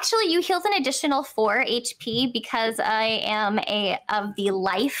 and you healed an additional 4 HP because I am I'm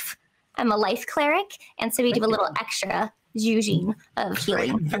a life cleric, and so we do a little extra zhuzhing of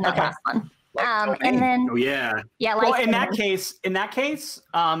healing from the last one. And then Well, in that case,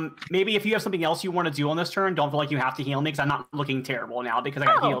 maybe if you have something else you want to do on this turn, don't feel like you have to heal me because I'm not looking terrible now because I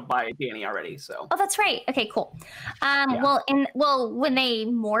got healed by Danny already. So. Oh, that's right. Okay, cool. Well, when they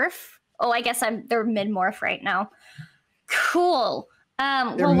morph, I guess they're mid morph right now. Cool.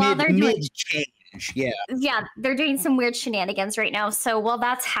 While they're doing change, they're doing some weird shenanigans right now. So while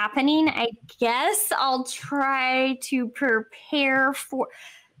that's happening, I guess I'll try to prepare for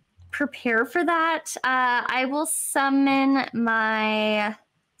that. I will summon my.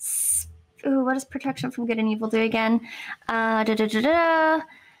 What does protection from good and evil do again? I'm gonna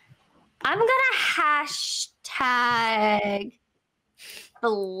hashtag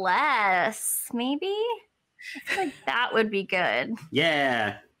bless, maybe. I feel like that would be good.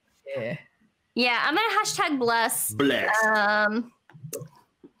 Yeah. Yeah, I'm gonna hashtag bless. Bless.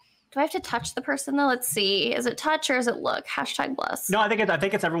 Do I have to touch the person though? Let's see. Is it touch or is it look? Hashtag bless. No, I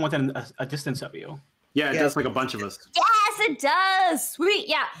think it's everyone within a distance of you. Yeah, it does like a bunch of us. Yes, it does. Sweet.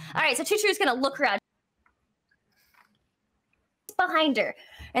 Yeah. All right. So Tutu's gonna look around behind her,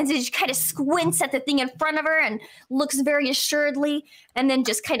 and so she kind of squints at the thing in front of her and looks very assuredly, and then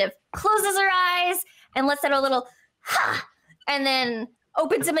just kind of closes her eyes and lets out a little ha, and then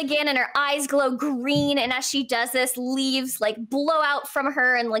opens them again, and her eyes glow green. And as she does this, leaves like blow out from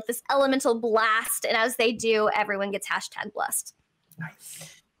her and like this elemental blast. And as they do, everyone gets hashtag blessed.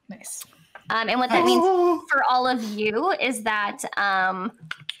 Nice. And what that means for all of you is that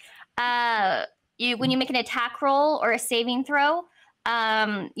when you make an attack roll or a saving throw,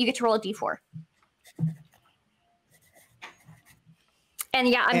 you get to roll a d4. And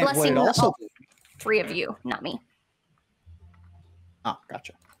yeah, I'm blessing all 3 of you, not me. Ah,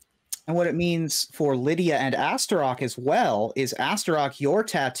 gotcha. And what it means for Lydia and Astaroth as well is Astaroth, your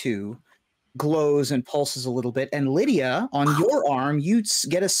tattoo glows and pulses a little bit, and Lydia, on your arm, you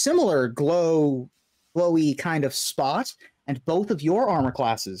get a similar glowy kind of spot, and both of your armor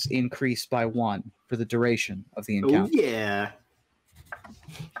classes increase by 1 for the duration of the encounter. Oh yeah.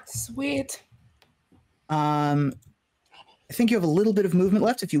 Sweet. I think you have a little bit of movement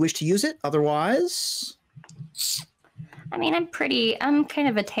left if you wish to use it. Otherwise, I mean, I'm kind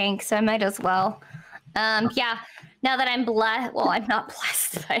of a tank, so I might as well. Yeah, now that I'm blessed, well, I'm not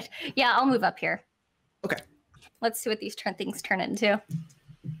blessed, but yeah, I'll move up here. okay. Let's see what these things turn into.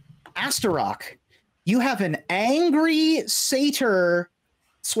 Astaroth, you have an angry satyr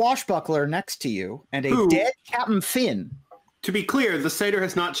swashbuckler next to you and a Who? dead Captain Finn. To be clear, the satyr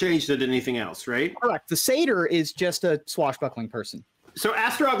has not changed into anything else, right? Correct. The satyr is just a swashbuckling person. So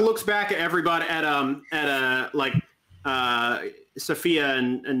Astaroth looks back at everybody Sophia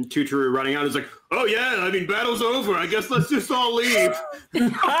and Tuturu running out. Is like, oh yeah, I mean, battle's over. I guess let's just all leave.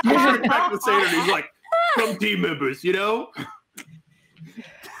 Back to the satyr, and he's like, come team members, you know?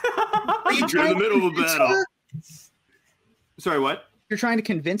 You're in the middle of a battle. Sorry, what? You're trying to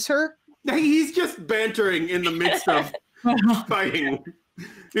convince her? He's just bantering in the midst of fighting.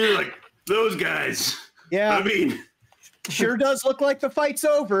 He's like, those guys. Yeah. I mean, Sure does look like the fight's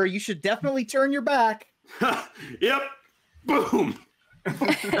over. You should definitely turn your back. yep. Boom.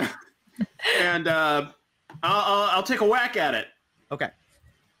 And I'll take a whack at it. Okay.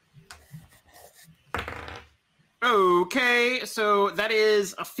 Okay, so that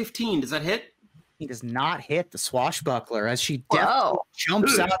is a 15. Does that hit? He does not hit the swashbuckler as she definitely Whoa.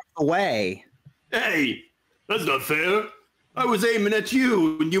 jumps out of the way. Hey, that's not fair. I was aiming at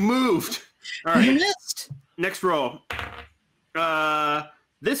you and you moved. All You right, missed. next roll.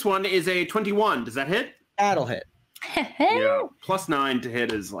 This one is a 21. Does that hit? That'll hit. Yeah. +9 to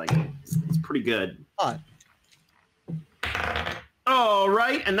hit is like, it's pretty good. All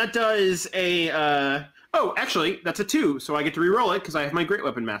right, and that does a, oh, actually, that's a 2, so I get to reroll it because I have my Great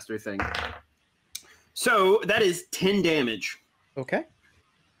Weapon Master thing. So that is 10 damage. Okay.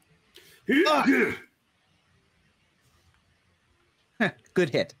 Good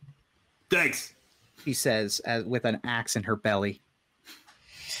hit, Thanks. she says, with an axe in her belly.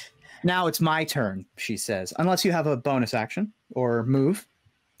 Now it's my turn, she says, unless you have a bonus action or move.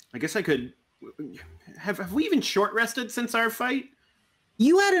 I guess I could, have we even short rested since our fight?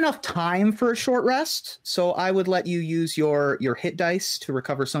 You had enough time for a short rest, so I would let you use your hit dice to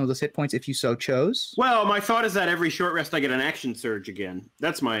recover some of those hit points if you so chose. Well, my thought is that every short rest I get an action surge again.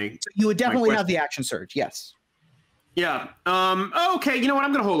 That's my... So you would definitely question. have the action surge, yes. Yeah. Okay, you know what?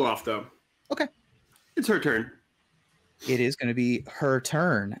 I'm going to hold off, though. Okay. It's her turn. It is going to be her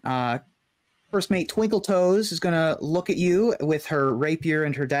turn. First mate Twinkle Toes is going to look at you with her rapier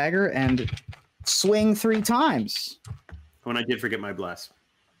and her dagger and swing 3 times. Oh, and I did forget my bless.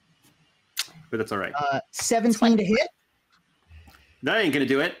 But that's all right. 17 to hit, That ain't going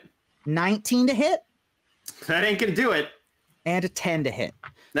to do it. 19 to hit, That ain't going to do it. and a 10 to hit.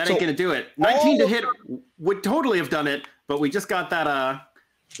 That So ain't going to do it. 19 to hit would totally have done it, but we just got that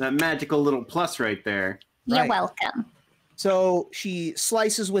that magical little plus right there. You're Right. welcome. So she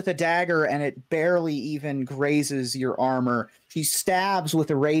slices with a dagger and it barely even grazes your armor. She stabs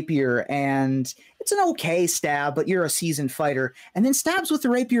with a rapier and it's an okay stab, but you're a seasoned fighter. And then stabs with the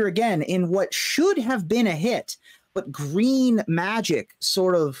rapier again in what should have been a hit, but green magic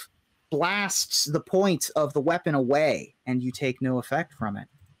sort of blasts the point of the weapon away and you take no effect from it.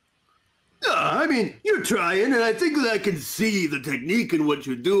 I mean, you're trying, and I think that I can see the technique and what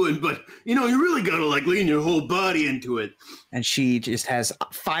you're doing, but, you know, you really gotta, like, lean your whole body into it. And she just has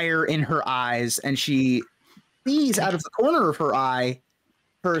fire in her eyes and she sees out of the corner of her eye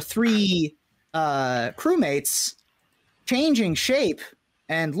her 3 crewmates changing shape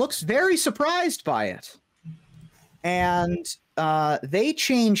and looks very surprised by it. And they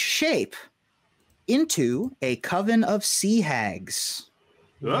change shape into a coven of sea hags.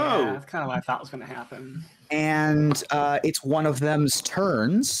 Oh. Yeah, that's kind of what I thought was going to happen. And it's one of them's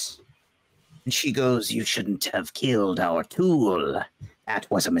turns. And she goes, "You shouldn't have killed our tool. That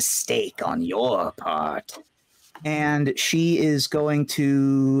was a mistake on your part." And she is going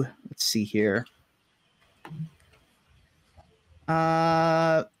to, let's see here.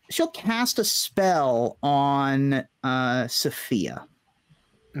 She'll cast a spell on Sophia.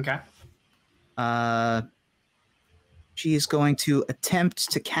 Okay. She is going to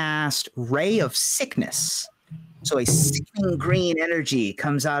attempt to cast Ray of Sickness. So a sickening green energy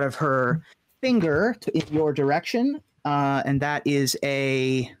comes out of her finger in your direction, and that is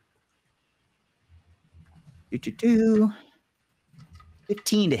a 15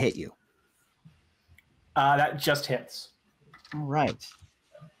 to hit you. That just hits. All right.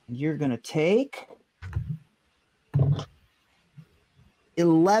 You're going to take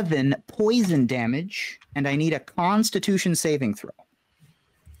 11 poison damage, and I need a Constitution saving throw.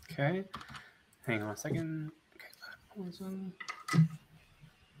 Okay. Hang on a second. Okay, poison.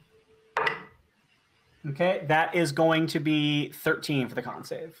 Okay, that is going to be 13 for the con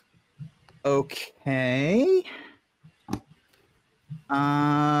save. Okay.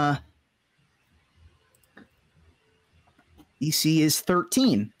 DC is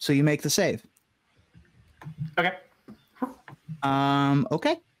 13, so you make the save. Okay.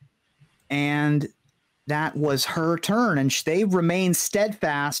 Okay. And that was her turn, and they remain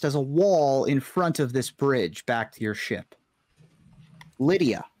steadfast as a wall in front of this bridge back to your ship.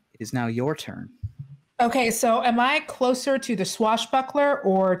 Lydia, it is now your turn. Okay, so am I closer to the swashbuckler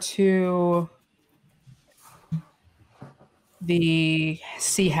or to the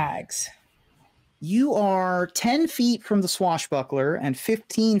sea hags? You are 10 feet from the swashbuckler and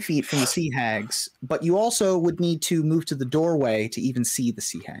 15 feet from the sea hags, but you also would need to move to the doorway to even see the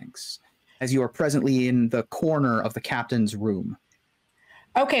sea hags, as you are presently in the corner of the captain's room.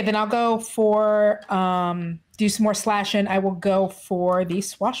 Okay, then I'll go for, do some more slashing. I will go for the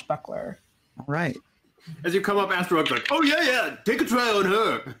swashbuckler. All right. As you come up, Asteroid's like, "Oh yeah, take a try on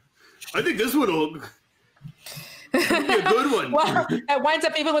her. I think this one will be a good one." Well, it winds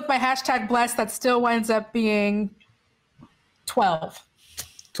up, even with my hashtag blessed, that still winds up being 12.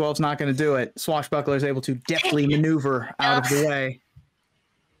 12's not going to do it. Swashbuckler is able to deftly maneuver out of the way.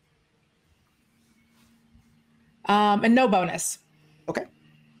 And no bonus. Okay.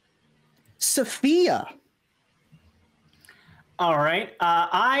 Sophia. All right.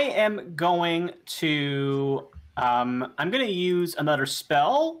 I am going to I'm going to use another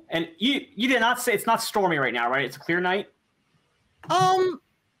spell, and you did not say it's not stormy right now, right? It's a clear night.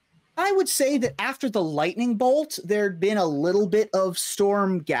 I would say that after the lightning bolt, there'd been a little bit of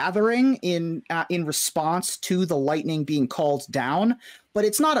storm gathering in response to the lightning being called down, but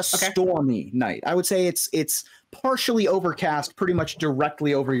it's not a stormy night. I would say it's partially overcast, pretty much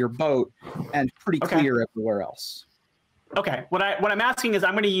directly over your boat, and pretty clear everywhere else. Okay. What I'm asking is,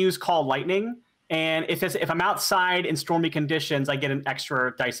 I'm going to use Call Lightning, and if I'm outside in stormy conditions, I get an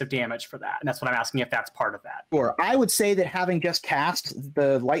extra dice of damage for that, and that's what I'm asking if that's part of that. Sure. I would say that having just cast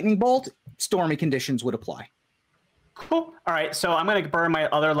the lightning bolt, stormy conditions would apply. Cool. All right. So I'm going to burn my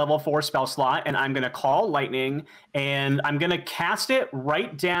other level 4 spell slot, and I'm going to Call Lightning, and I'm going to cast it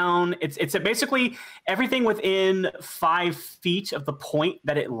right down. It's basically everything within 5 feet of the point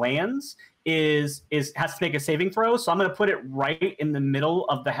that it lands has to make a saving throw. So I'm going to put it right in the middle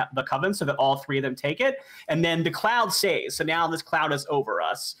of the coven so that all 3 of them take it. And then the cloud stays. So now this cloud is over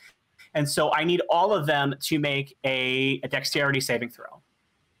us. And so I need all of them to make a dexterity saving throw.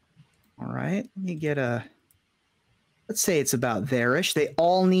 All right. Let me get let's say it's about there-ish. They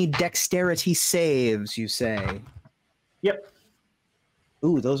all need dexterity saves, you say? Yep.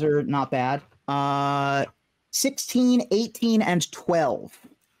 Ooh, those are not bad. 16, 18, and 12.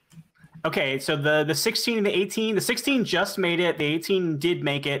 Okay, so the 16 and the 18, the 16 just made it, the 18 did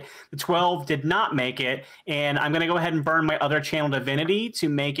make it, the 12 did not make it, and I'm going to go ahead and burn my other channel divinity to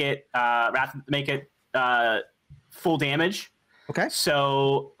make it full damage. Okay.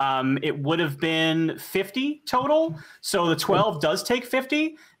 So it would have been 50 total. So the 12 does take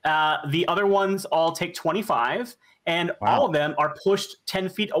 50. The other ones all take 25, and all of them are pushed 10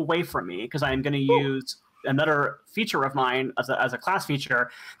 feet away from me because I'm going to use another feature of mine as a class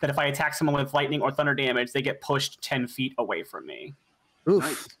feature that if I attack someone with lightning or thunder damage, they get pushed 10 feet away from me. Oof.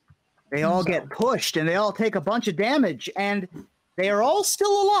 Nice. They all get pushed and they all take a bunch of damage, and they are all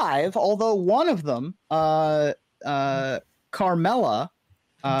still alive, although one of them, Carmela,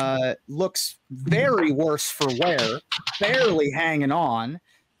 looks very worse for wear, barely hanging on.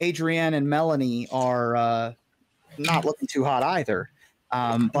 Adrienne and Melanie are not looking too hot either.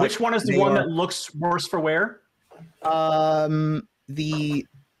 Which one is the one that looks worse for wear? I'll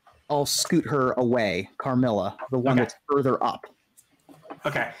scoot her away, Carmilla, the one that's further up.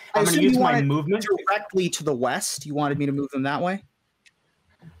 Okay, I'm going to use my movement directly to the west. You wanted me to move them that way?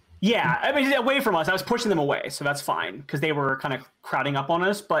 Yeah, I mean, away from us. I was pushing them away, so that's fine because they were kind of crowding up on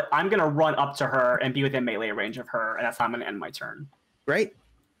us. But I'm going to run up to her and be within melee range of her, and that's how I'm going to end my turn. Great.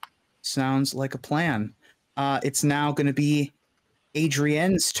 Sounds like a plan. It's now going to be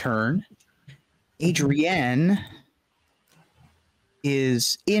Adrienne's turn. Adrienne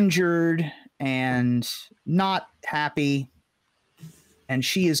is injured and not happy, and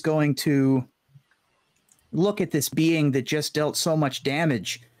she is going to look at this being that just dealt so much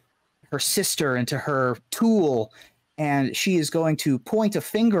damage, her sister, and to her tool, and she is going to point a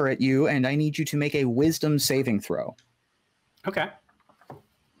finger at you, and I need you to make a wisdom saving throw. Okay.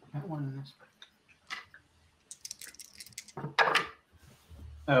 That one.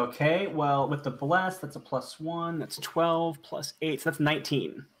 Okay, well, with the bless, that's a +1. That's 12 plus 8, so that's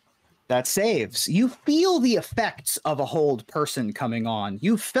 19. That saves. You feel the effects of a hold person coming on.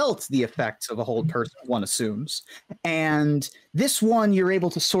 You felt the effects of a hold person, one assumes. And this one you're able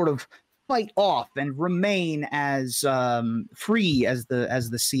to sort of fight off and remain as free as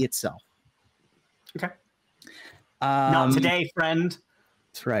the sea itself. Okay. Not today, friend.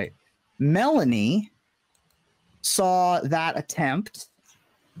 That's right. Melanie saw that attempt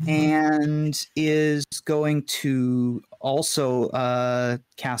and is going to also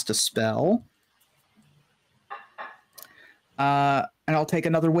cast a spell. And I'll take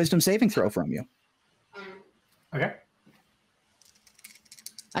another wisdom saving throw from you. Okay.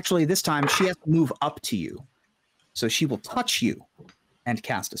 Actually, this time she has to move up to you. So she will touch you and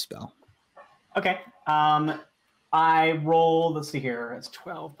cast a spell. Okay. I roll, let's see here, it's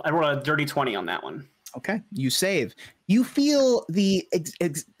 12. I rolled a dirty 20 on that one. Okay, you save. You feel the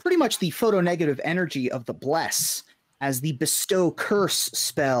pretty much the photonegative energy of the bless as the bestow curse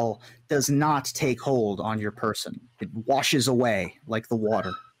spell does not take hold on your person. It washes away like the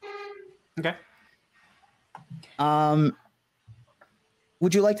water. Okay.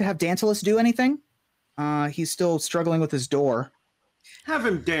 Would you like to have Dantalus do anything? He's still struggling with his door. Have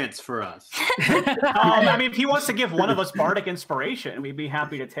him dance for us. I mean, if he wants to give one of us bardic inspiration, we'd be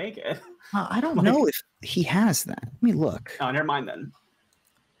happy to take it. I don't know if he has that. Let me look. Oh, never mind then.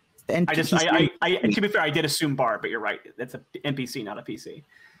 And to be fair, I did assume bard, but you're right. It's an NPC, not a PC.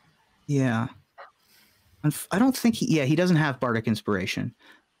 Yeah. I don't think he doesn't have bardic inspiration.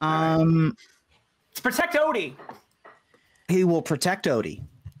 Let's protect Odie. He will protect Odie.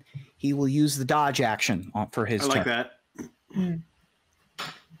 He will use the dodge action for his turn. I like that.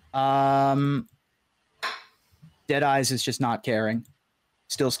 Deadeyes is just not caring.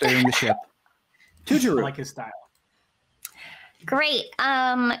 Still steering the ship. Tujaru. I like his style. Great.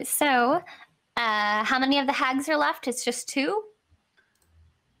 So how many of the hags are left? It's just 2?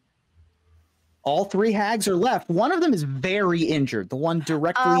 All 3 hags are left. One of them is very injured. The one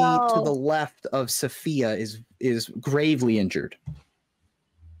directly to the left of Sophia is gravely injured.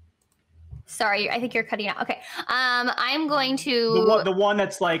 Sorry, I think you're cutting out. Okay. I'm going to... The one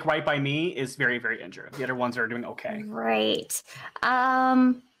that's like right by me is very, very injured. The other ones are doing okay. Right.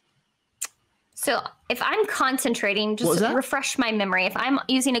 So if I'm concentrating, just refresh my memory. If I'm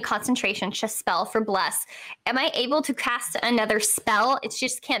using a concentration spell for Bless, am I able to cast another spell? It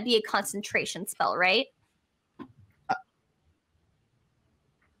just can't be a concentration spell, right?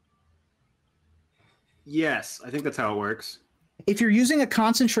 Yes, I think that's how it works. If you're using a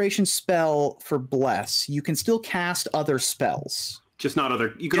concentration spell for Bless, you can still cast other spells. Just not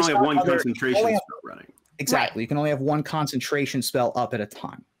other. You can only have one concentration spell running. Exactly. Right. You can only have one concentration spell up at a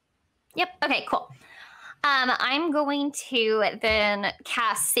time. Yep. Okay, cool. I'm going to then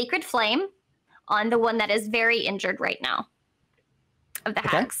cast Sacred Flame on the one that is very injured right now of the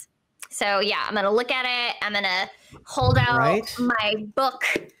hags. So yeah, I'm going to look at it. I'm going to hold out my book.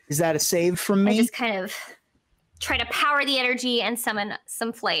 Is that a save from me? I just kind of try to power the energy and summon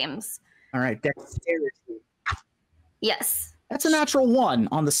some flames. All right, dexterity. Yes. That's a natural 1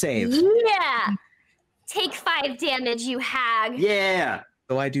 on the save. Yeah. Take 5 damage, you hag. Yeah.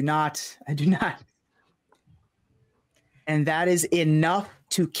 So I do not. And that is enough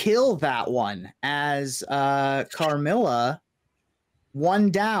to kill that one as Carmilla,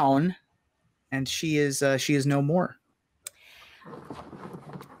 1 down, and she is no more.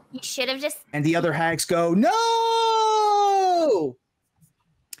 You should have just... And the other hags go, no!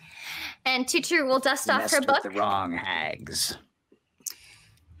 And Tutu will dust off her book. With the wrong hags.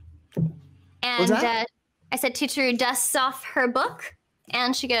 that? I said Tutoru dusts off her book,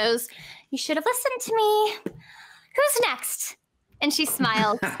 and she goes, "You should have listened to me. Who's next?" And she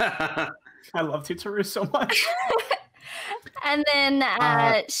smiles. I love Tutoru so much. And then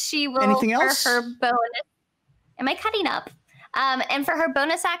she will, anything else? For her bonus. Am I cutting up? And for her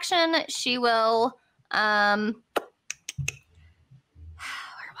bonus action, she will. Where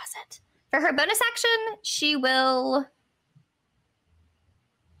was it? For her bonus action, she will.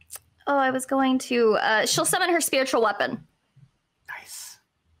 Oh, I was going to. She'll summon her spiritual weapon. Nice.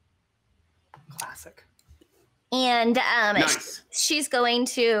 Classic. And Nice. she's going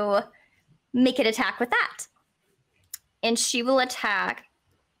to make an attack with that. And she will attack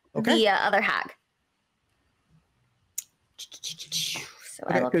the other hag. So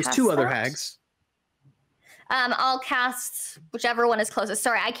I will There's cast 2 other that. hags. I'll cast whichever one is closest.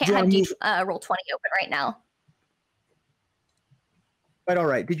 Sorry, I can't have roll 20 open right now. But all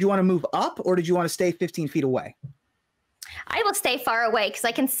right. Did you want to move up or did you want to stay 15 feet away? I will stay far away because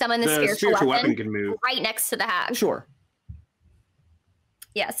I can summon the spiritual weapon can move right next to the hag. Sure.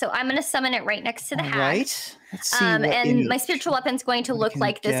 Yeah, so I'm going to summon it right next to the hag. Right. Let's see. And my spiritual weapon's going to look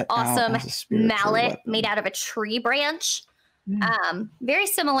like this awesome mallet made out of a tree branch. Very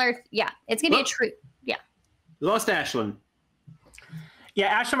similar. Yeah, it's going to be a tree. Yeah. Lost Ashlyn.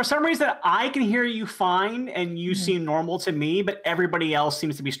 Yeah, Ashlyn, for some reason, I can hear you fine and you seem normal to me, but everybody else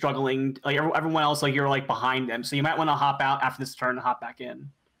seems to be struggling. Like everyone else, like you're like behind them. So you might want to hop out after this turn and hop back in.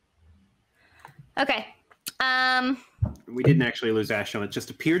 Okay. We didn't actually lose Ashlyn. It just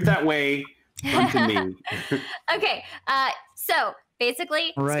appeared that way to me. Okay. So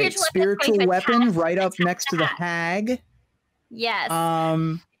basically, Right. Spiritual weapon right up next to the hag. Yes.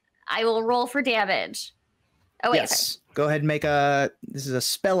 I will roll for damage. Oh wait. Yes. Go ahead and make this is a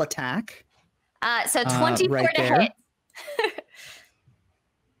spell attack. So 24 right to there. hit.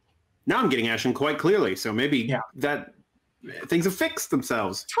 Now I'm getting Ashlyn quite clearly, so maybe that things have fixed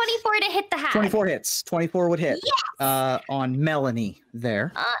themselves. 24 to hit the hag. 24 hits. 24 would hit. Yes. On Melanie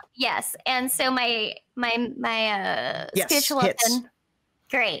there. Yes. And so my spiritual hits. weapon.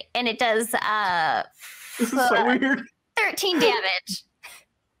 Great. And it does This is so weird. 13 damage.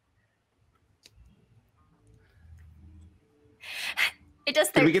 It does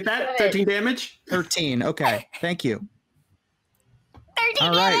 13 Did we get that? 13 damage? 13. Okay. Thank you. 13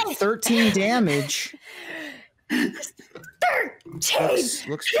 All right. damage. 13 damage. 13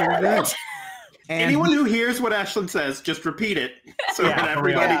 Looks pretty good. And Anyone who hears what Ashlyn says, just repeat it so Yeah, that for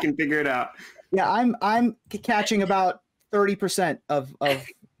real. everybody can figure it out. yeah, I'm catching about 30% of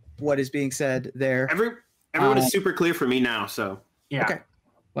what is being said there. Everyone is super clear for me now, so. Yeah. Okay.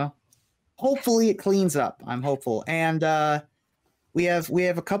 Well, hopefully it cleans up. I'm hopeful. And we have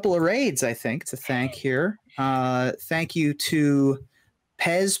a couple of raids, I think, to thank here. Thank you to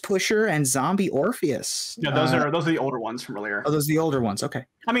Pez Pusher and Zombie Orpheus. No, those are the older ones from earlier. Oh, those are the older ones. Okay.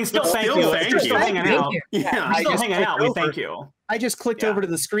 I mean, still But thank still you. thank If you're still you. hanging Thank out. you. Yeah. If I you're still just hanging clicked out, we over. thank you. I just clicked Yeah. over to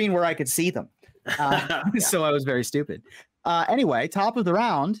the screen where I could see them. So I was very stupid. Anyway, top of the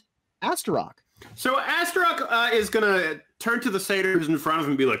round, Astarock. So Astarock is going to turn to the satyr who's in front of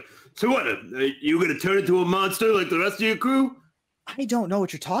him and be like, so what, you going to turn into a monster like the rest of your crew? I don't know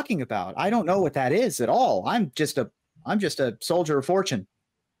what you're talking about. I don't know what that is at all. I'm just a soldier of fortune.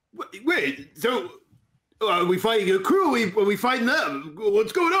 Wait, so are we fighting a crew? Are we fighting them?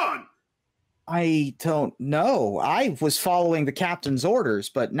 What's going on? I don't know. I was following the captain's orders,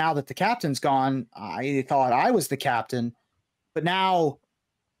 but now that the captain's gone, I thought I was the captain. But now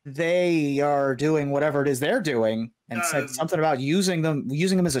they are doing whatever it is they're doing and said something about using them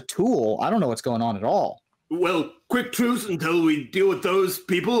as a tool. I don't know what's going on at all. Well, quick truce until we deal with those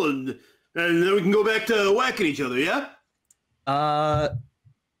people, and then we can go back to whacking each other, yeah?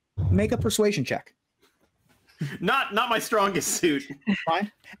 Make a persuasion check. Not my strongest suit.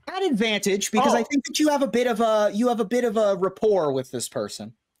 Fine. At advantage, because I think that you have a bit of a rapport with this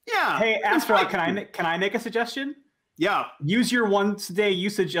person. Yeah. Hey, Astarock, can I make a suggestion? Yeah. Use your once a day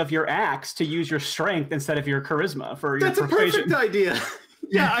usage of your axe to use your strength instead of your charisma for your That's a persuasion. perfect idea.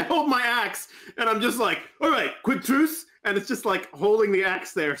 Yeah, I hold my axe and I'm just like, all right, quick truce. And it's just like holding the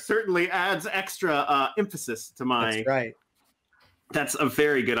axe there certainly adds extra emphasis to my. That's right. That's a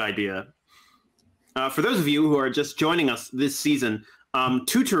very good idea. For those of you who are just joining us this season,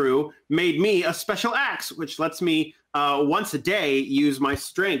 Tutoru made me a special axe, which lets me once a day use my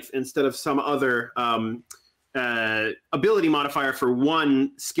strength instead of some other ability modifier for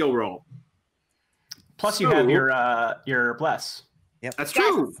one skill roll. Plus, you have your bless. Yep. That's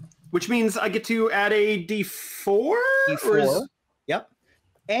true. Which means I get to add a D4? D4. Yep.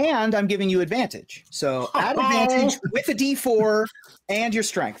 And I'm giving you advantage. So add advantage with a D4 and your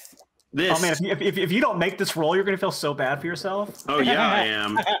strength. This. Oh man, if you don't make this roll, you're gonna feel so bad for yourself. Oh yeah, I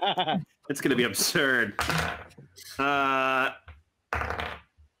am. It's gonna be absurd. All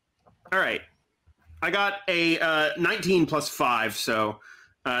right. I got a 19 plus 5, so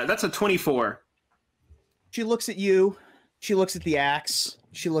that's a 24. She looks at you. She looks at the axe.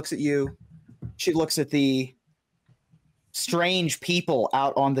 She looks at you. She looks at the strange people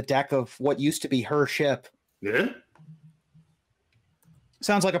out on the deck of what used to be her ship. Yeah?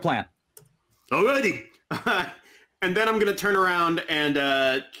 Sounds like a plan. Alrighty. And then I'm going to turn around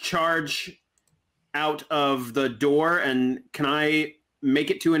and charge out of the door. And can I make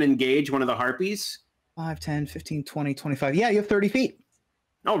it to and engage one of the harpies? 5, 10, 15, 20, 25. Yeah, you have 30 feet.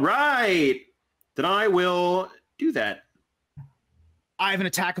 All right. Then I will do that. I have an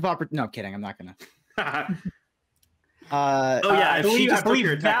attack of opportunity. No, kidding. I'm not going to. Oh yeah, I believe that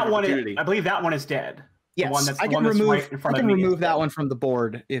one. I believe that one is dead. Yes, the one that's, I the can one that's remove. right in front I of can me. remove that one from the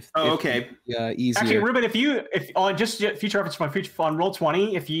board if. Oh, if okay. Easier. Actually, Ruben, if on just future reference on roll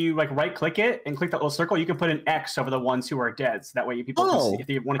 20, if you like right click it and click that little circle, you can put an X over the ones who are dead. So that way people can see if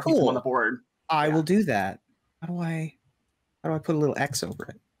they want to keep them on the board. I will do that. How do I put a little X over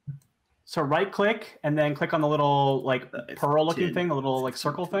it? So right click and then click on the little like pearl looking thing, the little like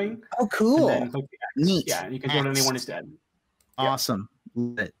circle thing. Oh, cool. And then click the X. Neat. Yeah, and you can do it on anyone who's dead. Awesome.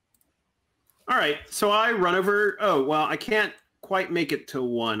 Lit. All right, so I run over. Oh, well, I can't quite make it to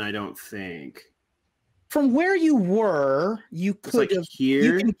 1, I don't think. From where you were, you It's could like have. here.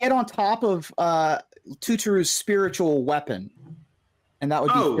 You can get on top of Tuturu's spiritual weapon, and that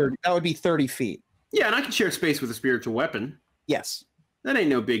would be 30 feet. Yeah, and I can share space with a spiritual weapon. Yes. That ain't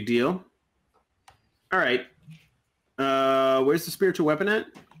no big deal. All right. Where's the spiritual weapon at?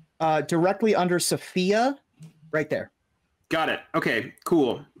 Directly under Sophia, right there. Got it. Okay,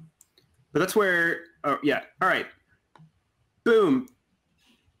 cool. But that's where... Oh, yeah. All right. Boom.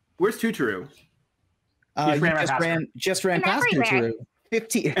 Where's Tuturu? Just ran I'm past everywhere. Tuturu.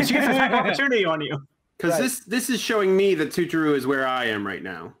 15. And she gets attack opportunity on you. Because Right. this is showing me that Tuturu is where I am right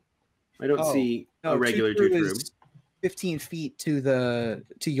now. I don't see a regular Tuturu. is 15 feet to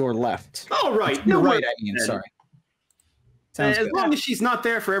your left. All right. You're No right, worries I mean, then. sorry. Sounds As good. long as she's not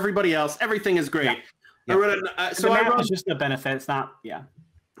there for everybody else, everything is great. Yeah. So The I map run. is just a benefit. It's not. Yeah.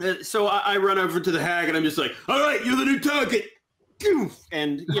 So I run over to the hag and I'm just like, all right, you're the new target.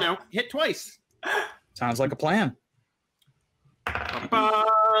 And, hit twice. Sounds like a plan.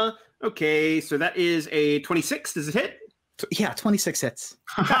 Okay, so that is a 26. Does it hit? Yeah, 26 hits.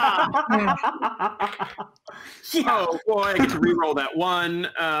 Oh, boy, I get to reroll that one.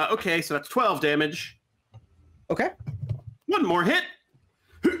 Okay, so that's 12 damage. Okay. One more hit.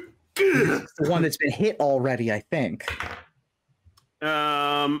 The one that's been hit already, I think.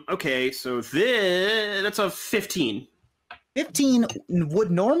 Okay, so that's a 15. 15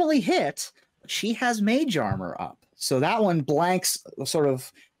 would normally hit, but she has mage armor up. So that one sort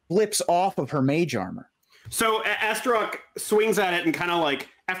of blips off of her mage armor. So Astaroth swings at it and kind of like,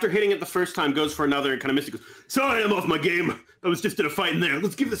 after hitting it the first time, goes for another and kind of misses. Goes, sorry, I'm off my game. I was just in a fight in there.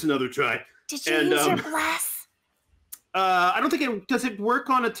 Let's give this another try. Did you use your bless? I don't think does it work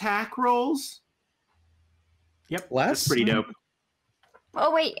on attack rolls? Yep. Less? That's pretty dope. Oh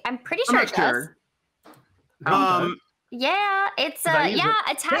wait, I'm pretty I'm sure not it does. sure. Yeah, it's I use it.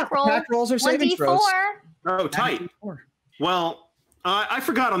 attack roll. Attack rolls are saving 1d4. throws. Oh, tight. Well, I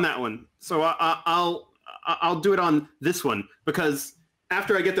forgot on that one, so I'll do it on this one because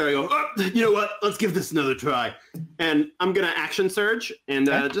after I get there, I go, oh, you know what? Let's give this another try, and I'm gonna action surge and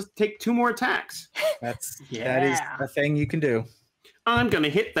just take 2 more attacks. That is a thing you can do. I'm gonna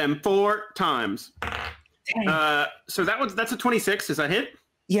hit them 4 times. So that's a 26. Does that hit?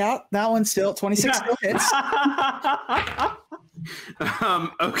 Yeah, that one still 26 still hits.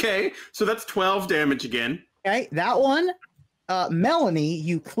 Okay, so that's 12 damage again. Okay, that one, Melanie,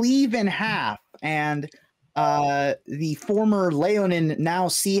 you cleave in half, and the former Leonin, now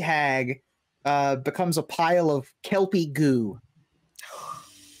sea hag, becomes a pile of kelpy goo.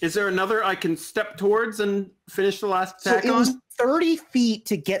 Is there another I can step towards and finish the last attack so it on? was 30 feet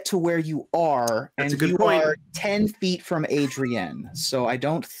to get to where you are, That's a and good you point. are 10 feet from Adrienne, so I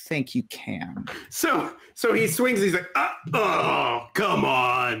don't think you can. So he swings. He's like, oh, come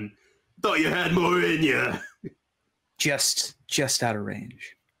on! Thought you had more in you. Just out of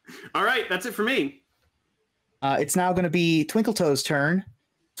range. All right, that's it for me. It's now going to be Twinkletoes' turn.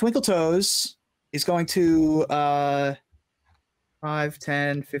 Twinkletoes is going to 5,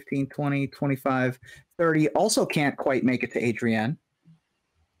 10, 15, 20, 25, 30. Also can't quite make it to Adrienne.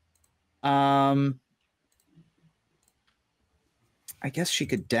 I guess she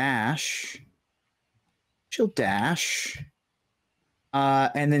could dash. She'll dash.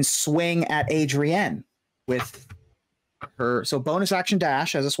 and then swing at Adrienne with her. So bonus action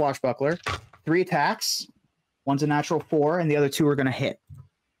dash as a swashbuckler. 3 attacks. One's a natural 4, and the other 2 are going to hit.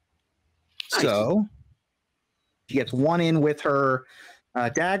 Nice. So she gets 1 in with her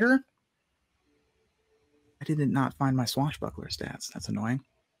dagger. I did not find my swashbuckler stats. That's annoying.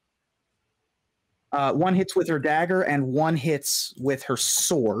 1 hits with her dagger, and 1 hits with her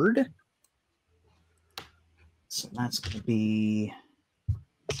sword. So that's going to be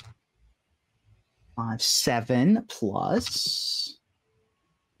 5, 7 plus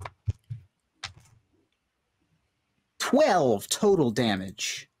 12 total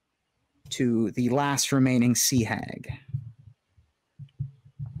damage to the last remaining sea hag.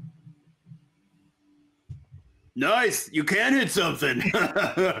 Nice. You can hit something.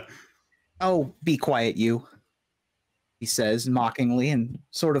 Oh, be quiet, you. He says mockingly, and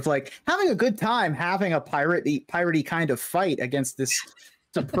sort of like having a good time having a piratey kind of fight against this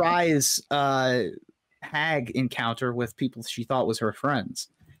surprise hag encounter with people she thought was her friends.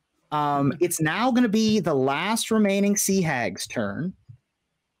 It's now going to be the last remaining sea hag's turn,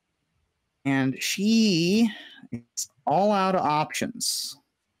 and she is all out of options.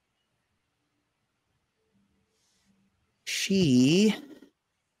 She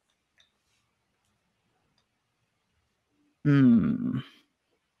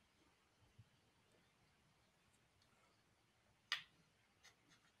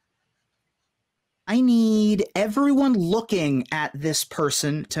I need everyone looking at this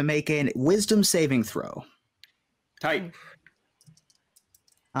person to make a wisdom saving throw. Tight.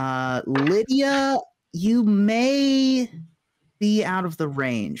 Lydia, you may be out of the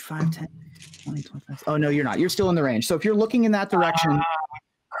range. 5, 10, 20, 25. Oh, no, you're not. You're still in the range. So if you're looking in that direction,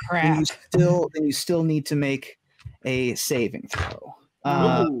 Crap. then you still need to make a saving throw.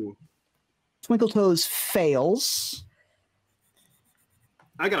 Twinkletoes fails.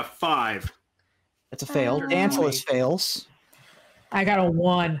 I got a 5. That's a fail. Danceless fails. I got a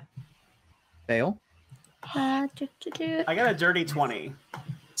 1. Fail. I got a dirty 20.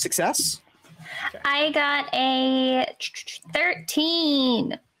 Success. I got a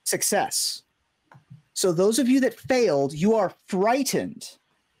 13. Success. So those of you that failed, you are frightened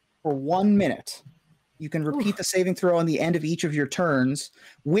for 1 minute. You can repeat the saving throw on the end of each of your turns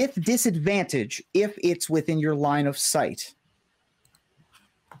with disadvantage if it's within your line of sight.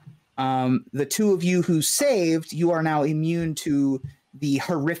 The 2 of you who saved, you are now immune to the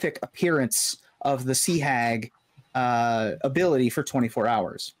horrific appearance of the sea hag ability for 24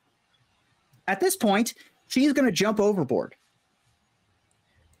 hours. At this point, she's going to jump overboard.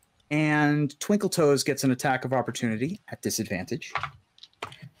 And Twinkletoes gets an attack of opportunity at disadvantage.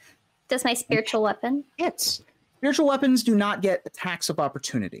 Does my spiritual weapon? Hits. Spiritual weapons do not get attacks of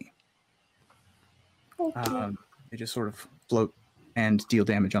opportunity. Okay. They just sort of float and deal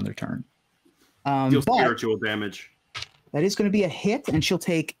damage on their turn. Deal spiritual damage. That is going to be a hit, and she'll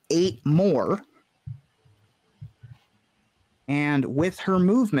take 8 more. And with her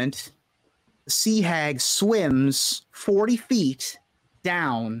movement, the sea hag swims 40 feet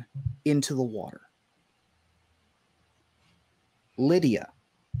down into the water. Lydia,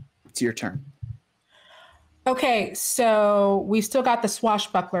 it's your turn. Okay, so we still got the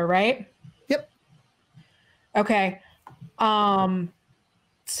swashbuckler, right? Yep. Okay.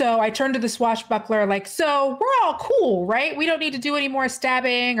 So I turned to the swashbuckler like, so we're all cool, right? We don't need to do any more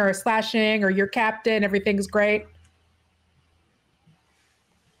stabbing or slashing, or you're captain, everything's great.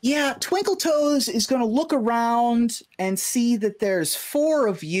 Yeah, Twinkletoes is going to look around and see that there's 4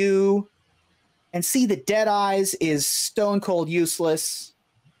 of you, and see that Deadeyes is stone cold useless,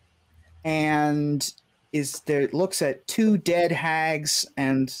 and looks at 2 dead hags,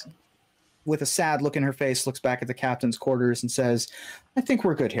 and with a sad look in her face, looks back at the captain's quarters and says, I think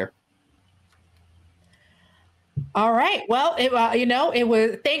we're good here. All right. Well, it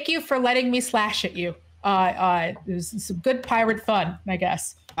was. Thank you for letting me slash at you. It was some good pirate fun, I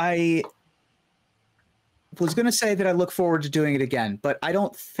guess. I was going to say that I look forward to doing it again, but I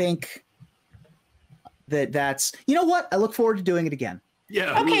don't think that's. You know what? I look forward to doing it again.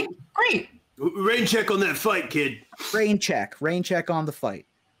 Yeah. Okay. Great. Rain check on that fight, kid. Rain check on the fight.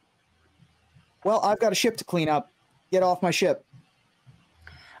 Well, I've got a ship to clean up. Get off my ship.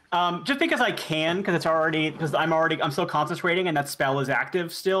 Just because I can, because I'm still concentrating, and that spell is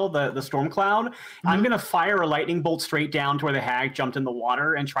active still, the storm cloud. I'm gonna fire a lightning bolt straight down to where the hag jumped in the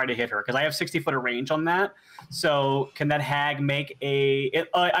water and try to hit her, because I have 60 foot of range on that. So can that hag make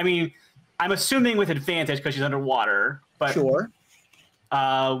I'm assuming with advantage because she's underwater, but Sure.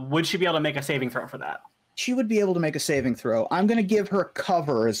 Would she be able to make a saving throw for that? She would be able to make a saving throw. I'm going to give her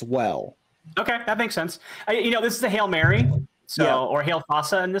cover as well. Okay, that makes sense. This is a Hail Mary, So, Yeah. or Hail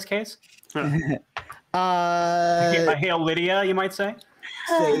Thassa in this case. Uh, Hail Lydia, you might say.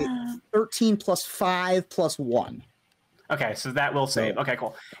 say 13 plus 5 plus 1. Okay, so that will save. Okay,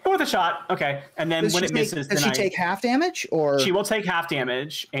 cool. Go with a shot. Okay, and then Does when she it take, misses, does then she take half damage or? she will take half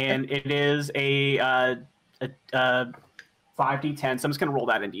damage, and it is a 5d10. So I'm just gonna roll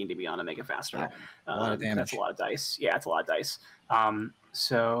that in D&D Beyond to make it faster. A lot of damage. That's a lot of dice. Yeah, it's a lot of dice.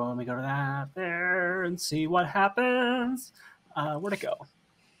 So let me go to that there and see what happens. Where'd it go?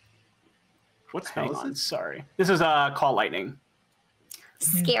 What Hang spell is on, this? sorry. This is Call Lightning.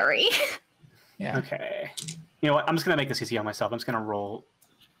 Scary. Yeah. Okay. You know what? I'm just gonna make this easy on myself. I'm just gonna roll.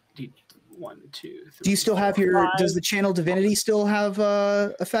 1, 2, 3. Do you still have 4, your? 5. Does the channel divinity still have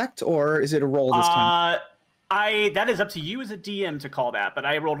effect, or is it a roll this time? That is up to you as a DM to call that, but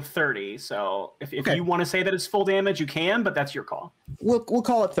I rolled 30. So if Okay. you want to say that it's full damage, you can, but that's your call. We'll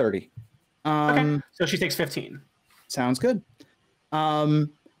call it 30. Okay. So she takes 15. Sounds good.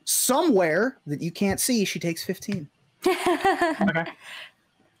 Somewhere that you can't see, she takes 15. Okay.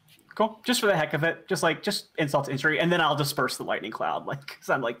 Cool. Just for the heck of it, just insult to injury, and then I'll disperse the lightning cloud, because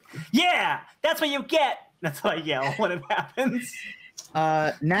I'm like, yeah, that's what you get. That's what I yell when it happens.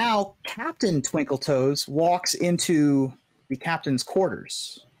 Now, Captain Twinkletoes walks into the captain's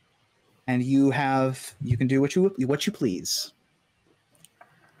quarters, and you can do what you please.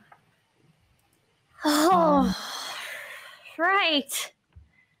 Oh, right.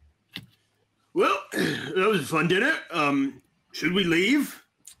 Well, that was a fun dinner. Should we leave?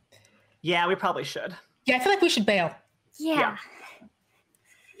 Yeah, we probably should. Yeah, I feel like we should bail. Yeah.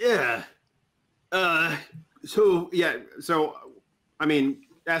 Yeah. So I mean,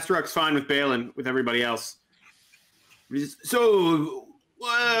 Astaroth's fine with bailing with everybody else. So,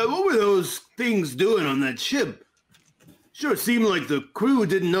 what were those things doing on that ship? Sure seemed like the crew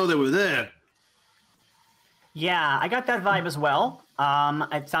didn't know they were there. Yeah, I got that vibe as well.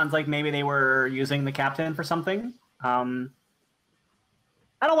 It sounds like maybe they were using the captain for something.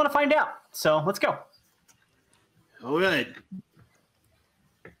 I don't want to find out, so let's go. All right.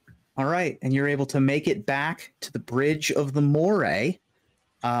 All right, and you're able to make it back to the bridge of the Moray,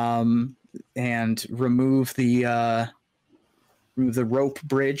 and remove the rope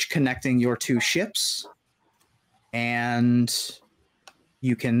bridge connecting your two ships, and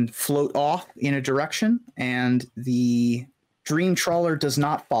you can float off in a direction, and the dream trawler does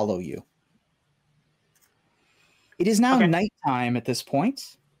not follow you. It is now nighttime at this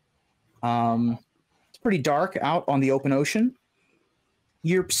point. It's pretty dark out on the open ocean.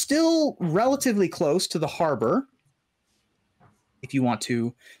 You're still relatively close to the harbor. If you want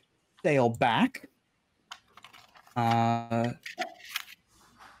to sail back, I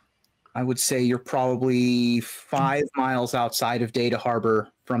would say you're probably 5 miles outside of Data Harbor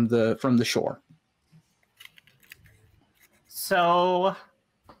from the shore. So,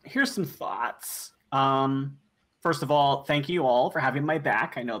 here's some thoughts. First of all, thank you all for having my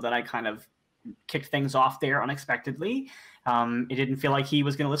back. I know that I kind of kicked things off there unexpectedly. It didn't feel like he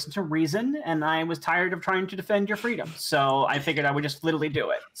was going to listen to reason, and I was tired of trying to defend your freedom. So I figured I would just literally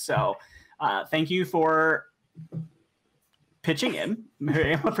do it. So thank you for pitching in.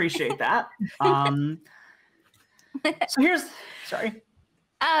 I appreciate that. So sorry.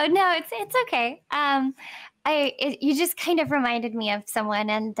 Oh no, it's okay. You just kind of reminded me of someone,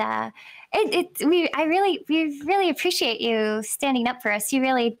 and we really appreciate you standing up for us. You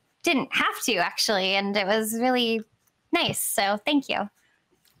really didn't have to, actually, and it was really nice. So thank you.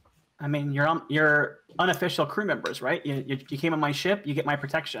 I mean, you're unofficial crew members, right? You came on my ship, you get my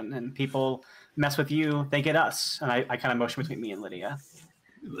protection, and people mess with you, they get us. And I kind of motion between me and Lydia.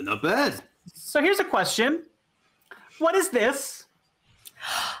 Not bad. So here's a question. What is this?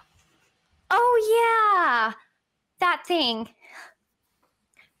 Oh yeah, that thing.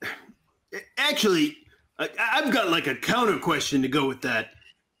 Actually, I've got like a counter question to go with that.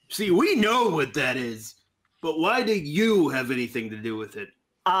 See, we know what that is, but why do you have anything to do with it?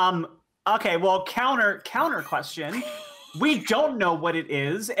 Okay, well, counter question. We don't know what it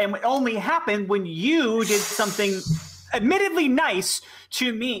is, and it only happened when you did something admittedly nice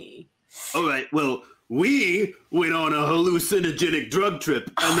to me. All right, well, we went on a hallucinogenic drug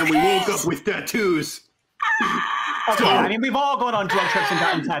trip, and then we woke up with tattoos. Okay, I mean, we've all gone on drug trips and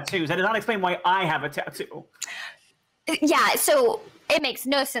gotten tattoos. That does not explain why I have a tattoo. Yeah, so it makes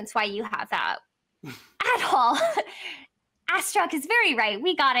no sense why you have that at all. Astruck is very right.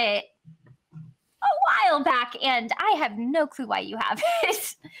 We got it a while back, and I have no clue why you have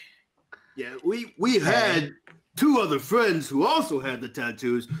it. Yeah, we had two other friends who also had the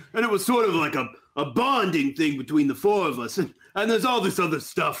tattoos, and it was sort of like a bonding thing between the four of us. And there's all this other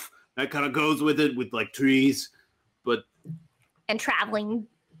stuff that kind of goes with it, with like trees. But and traveling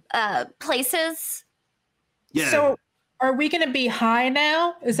places. Yeah. So are we going to be high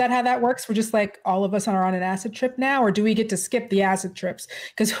now? Is that how that works? We're just like all of us are on an acid trip now, or do we get to skip the acid trips?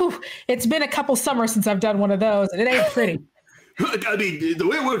 Because it's been a couple summers since I've done one of those, and it ain't pretty. I mean, the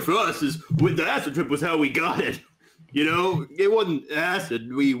way it worked for us is with the acid trip was how we got it. You know, it wasn't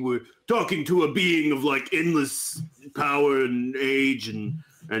acid. We were talking to a being of like endless power and age, and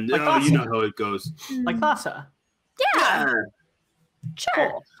Like you know how it goes. Like Thassa. Yeah. Sure.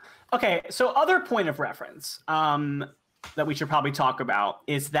 Cool. Okay, so other point of reference that we should probably talk about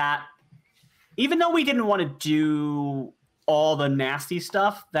is that even though we didn't want to do all the nasty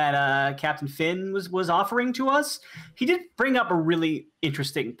stuff that Captain Finn was offering to us, he did bring up a really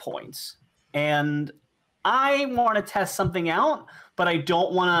interesting point. And I want to test something out, but I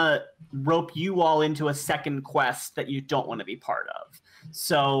don't want to rope you all into a second quest that you don't want to be part of.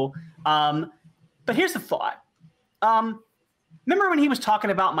 So, but here's the thought. Remember when he was talking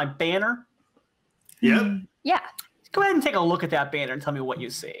about my banner? Yep. Yeah. Go ahead and take a look at that banner and tell me what you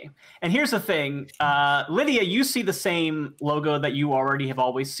see. And here's the thing. Lydia, you see the same logo that you already have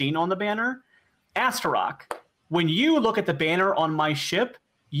always seen on the banner. Astaroth, when you look at the banner on my ship,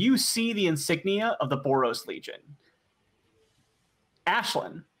 you see the insignia of the Boros Legion.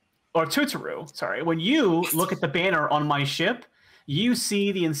 Ashlyn, or Tutaru, sorry, when you look at the banner on my ship, you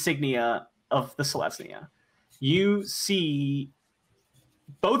see the insignia of the Celestia. You see,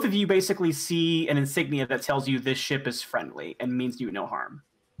 both of you basically see an insignia that tells you this ship is friendly and means you no harm.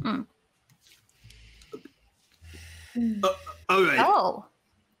 All right. Oh.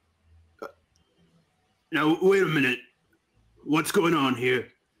 Now, wait a minute. What's going on here?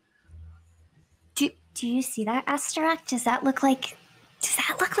 Do you see that, Astaroth? Does that look like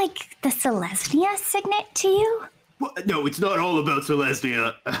the Celestia signet to you? Well, no, it's not all about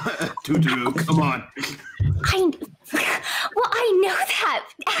Celestia. Tutu, come on. I know that,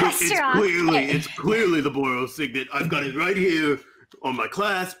 Astaroth. It's clearly the Boros signet. I've got it right here on my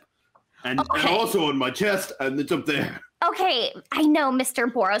clasp, and also on my chest, and it's up there. Okay, I know Mr.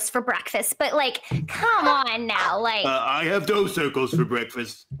 Boros for breakfast, but like, come on now, like. I have dough circles for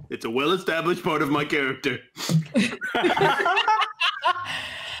breakfast. It's a well-established part of my character.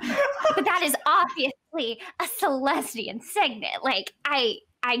 But that is obviously a Celestian signet. Like, I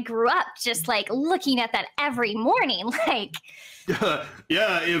grew up just like looking at that every morning. Like,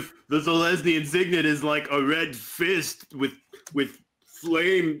 yeah, if the Celestian signet is like a red fist with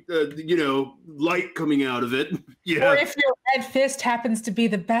flame, light coming out of it. Yeah. Or if your red fist happens to be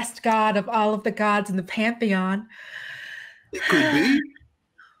the best god of all of the gods in the pantheon. It could be.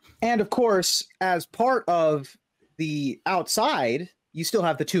 And of course, as part of the outside, you still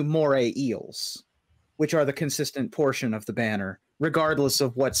have the two moray eels, which are the consistent portion of the banner, regardless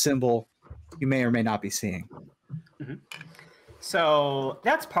of what symbol you may or may not be seeing. Mm-hmm. So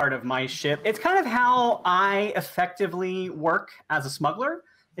that's part of my ship. It's kind of how I effectively work as a smuggler,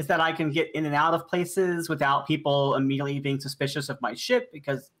 is that I can get in and out of places without people immediately being suspicious of my ship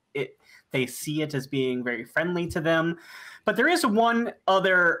because they see it as being very friendly to them. But there is one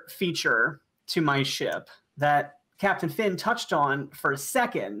other feature to my ship that Captain Finn touched on for a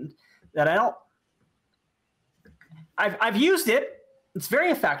second that I've used it. It's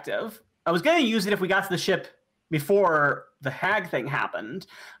very effective. I was going to use it if we got to the ship before the hag thing happened,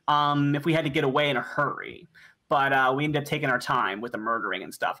 if we had to get away in a hurry. But we ended up taking our time with the murdering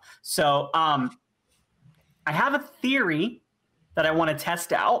and stuff. So I have a theory that I want to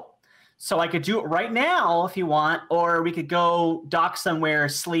test out. So I could do it right now if you want, or we could go dock somewhere,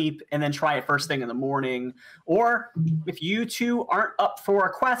 sleep, and then try it first thing in the morning. Or if you two aren't up for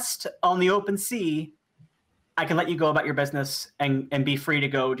a quest on the open sea, I can let you go about your business and be free to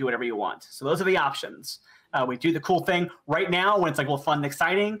go do whatever you want. So those are the options. We do the cool thing right now when it's like, well, fun and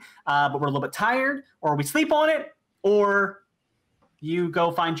exciting, but we're a little bit tired, or we sleep on it, or you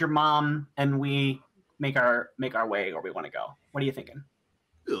go find your mom and we make our way where we want to go. What are you thinking?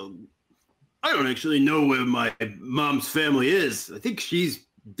 I don't actually know where my mom's family is. I think she's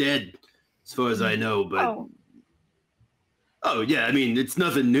dead, as far as I know. But oh yeah, I mean, it's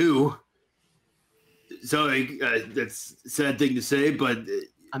nothing new. Sorry, that's a sad thing to say, but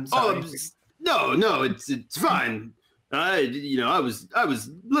I'm sorry. No, it's fine. I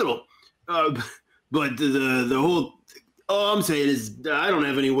was little, but the whole. All I'm saying is I don't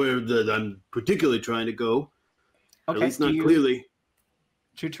have anywhere that I'm particularly trying to go. Okay, at least not clearly.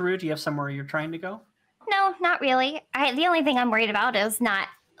 Tutaru, do you have somewhere you're trying to go? No, not really. The only thing I'm worried about is not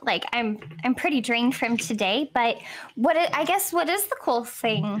like I'm pretty drained from today. But what is the cool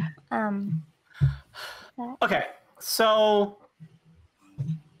thing? Okay, so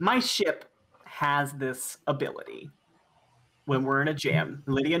my ship has this ability. when we're in a jam,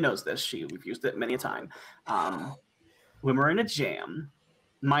 Lydia knows this. We've used it many a time. When we're in a jam,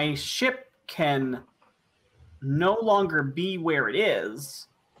 my ship can no longer be where it is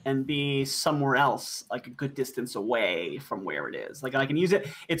and be somewhere else, like a good distance away from where it is. Like I can use it.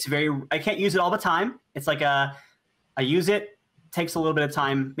 I can't use it all the time. It's like I use it, takes a little bit of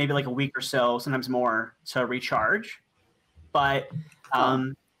time, maybe like a week or so, sometimes more, to recharge. But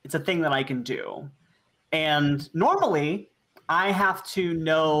it's a thing that I can do. And normally I have to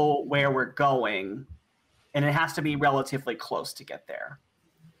know where we're going, and it has to be relatively close to get there.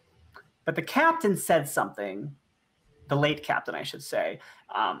 But the captain said something, the late captain, I should say,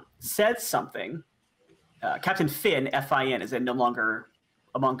 said something. Captain Finn, F-I-N, is no longer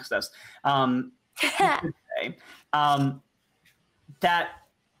amongst us. That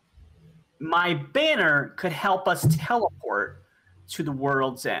my banner could help us teleport to the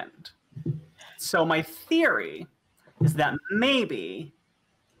world's end. So my theory is that maybe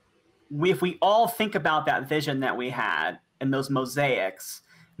if we all think about that vision that we had and those mosaics,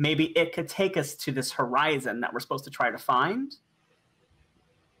 maybe it could take us to this horizon that we're supposed to try to find.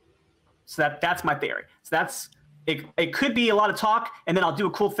 So that's my theory. So that's it. It could be a lot of talk, and then I'll do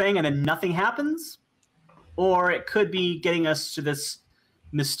a cool thing, and then nothing happens, or it could be getting us to this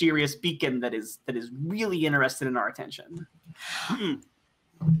mysterious beacon that is really interested in our attention.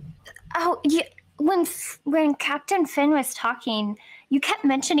 Oh, yeah. When Captain Finn was talking, you kept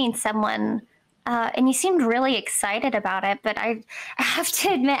mentioning someone, and you seemed really excited about it. But I have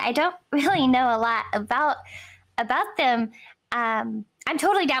to admit, I don't really know a lot about them. I'm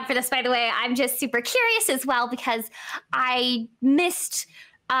totally down for this, by the way. I'm just super curious as well because I missed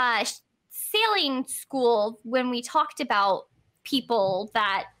sailing school when we talked about people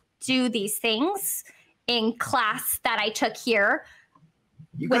that do these things in class that I took here.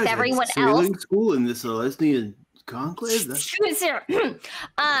 You with guys everyone had sailing else. School in the Celestian Conclave?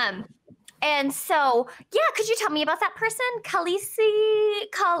 And so, yeah, could you tell me about that person?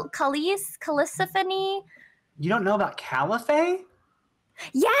 Callisophony? You don't know about Caliphate?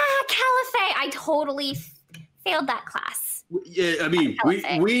 Yeah, Caliphate. I totally failed that class. Yeah, I mean,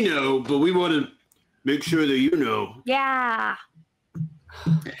 we know, but we want to make sure that you know. Yeah.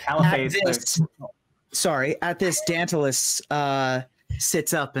 Caliphate. At this, Dantalus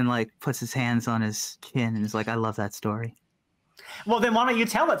sits up and like puts his hands on his chin and is like, I love that story. Well, then why don't you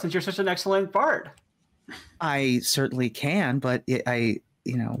tell it since you're such an excellent bard? I certainly can, but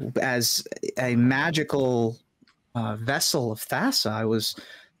as a magical vessel of Thassa, I was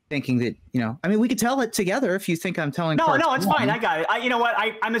thinking that, we could tell it together if you think I'm telling. No, it's fine. I got it. You know what?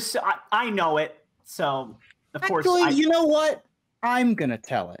 I know it. So, of course. Actually, you know what? I'm going to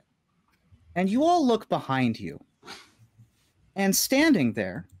tell it. And you all look behind you. And standing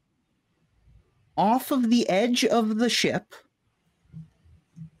there, off of the edge of the ship,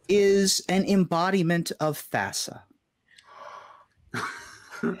 is an embodiment of Thassa.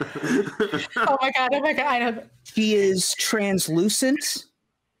 Oh my god! I know. She is translucent.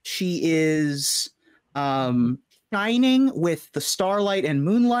 She is shining with the starlight and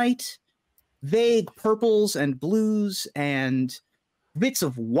moonlight. Vague purples and blues and bits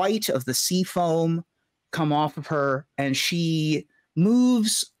of white of the sea foam come off of her, and she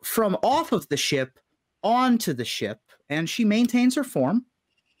moves from off of the ship onto the ship, and she maintains her form.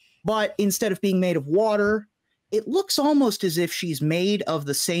 But instead of being made of water, it looks almost as if she's made of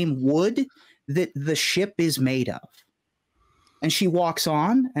the same wood that the ship is made of. And she walks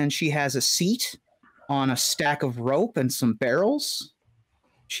on, and she has a seat on a stack of rope and some barrels.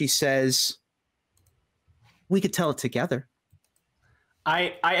 She says, we could tell it together.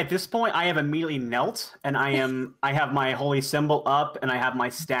 I at this point I have immediately knelt, and I have my holy symbol up, and I have my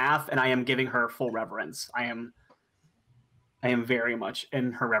staff, and I am giving her full reverence. I am very much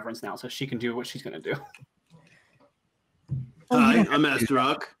in her reverence now, so she can do what she's going to do. Hi, I'm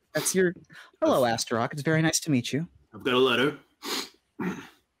Astarock. That's your... Hello, Astarock. It's very nice to meet you. I've got a letter.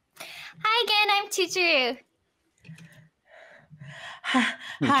 Hi again, I'm Tutoru.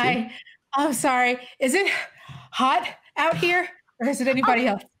 Hi. I'm sorry. Is it hot out here, or is it anybody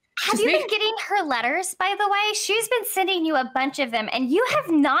else? Have you been getting her letters, by the way? She's been sending you a bunch of them, and you have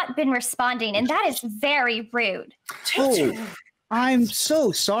not been responding, and that is very rude. Oh, I'm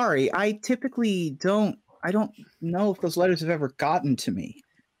so sorry. I typically don't know if those letters have ever gotten to me.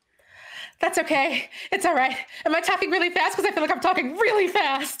 That's okay. It's all right. Am I talking really fast? Because I feel like I'm talking really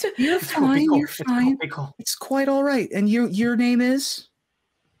fast. You're fine. Cool. You're fine. Cool. It's quite all right. And your name is?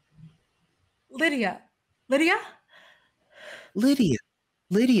 Lydia. Lydia?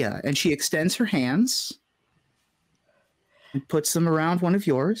 Lydia. And she extends her hands and puts them around one of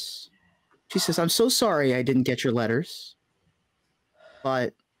yours. She says, I'm so sorry I didn't get your letters.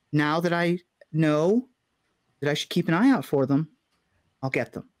 But now that I know that I should keep an eye out for them, I'll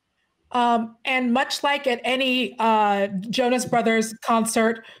get them. And much like at any Jonas Brothers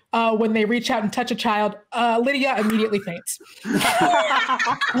concert, when they reach out and touch a child, Lydia immediately faints.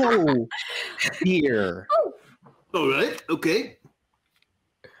 Oh, dear. All right. Okay.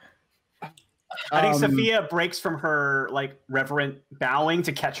 I think Sophia breaks from her like reverent bowing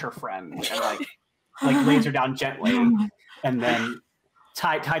to catch her friend and like lays her down gently, and then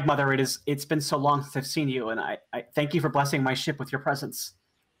Tide Mother, it's been so long since I've seen you, and I thank you for blessing my ship with your presence.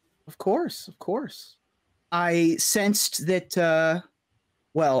 Of course, of course. I sensed that.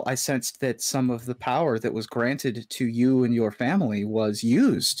 I sensed that some of the power that was granted to you and your family was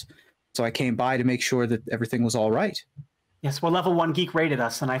used, so I came by to make sure that everything was all right. Yes, well, Level 1 Geek rated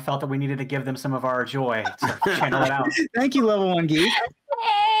us, and I felt that we needed to give them some of our joy to channel it out. Thank you, Level 1 Geek.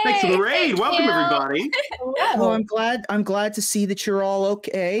 Thanks for the raid. Welcome, everybody. Well, I'm glad to see that you're all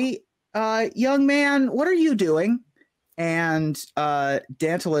okay. Young man, what are you doing? And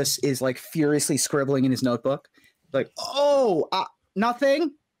Dantalus is like furiously scribbling in his notebook. Like,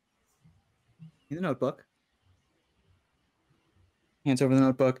 nothing. In the notebook. Hands over the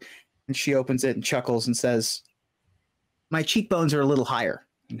notebook, and she opens it and chuckles and says, "My cheekbones are a little higher,"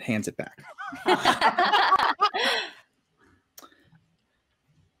 and hands it back.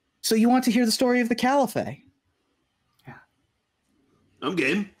 So you want to hear the story of the Caliphate? Yeah. I'm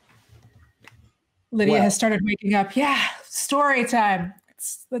game. Lydia has started waking up. Yeah, story time.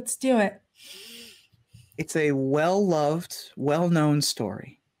 Let's do it. It's a well-loved, well-known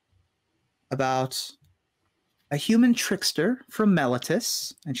story about a human trickster from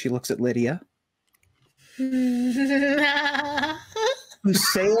Melitus, and she looks at Lydia, who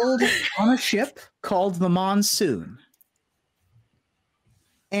sailed on a ship called the Monsoon.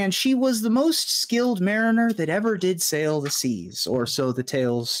 And she was the most skilled mariner that ever did sail the seas, or so the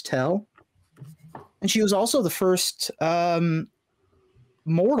tales tell. And she was also the first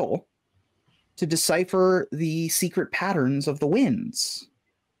mortal to decipher the secret patterns of the winds,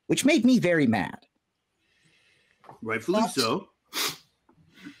 which made me very mad. Rightfully so.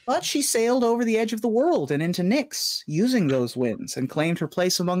 But she sailed over the edge of the world and into Nyx, using those winds, and claimed her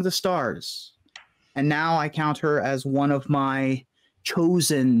place among the stars. And now I count her as one of my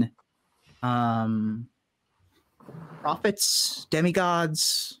chosen prophets,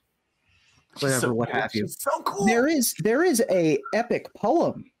 demigods, whatever, what have you. So cool. There is a epic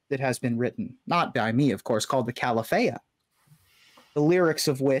poem that has been written, not by me, of course, called the Caliphate, the lyrics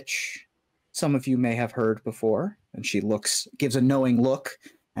of which some of you may have heard before. And she gives a knowing look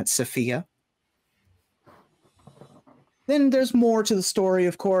at Sophia. Then there's more to the story,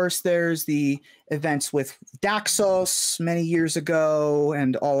 of course. There's the events with Daxos many years ago,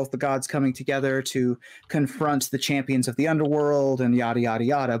 and all of the gods coming together to confront the champions of the underworld, and yada, yada,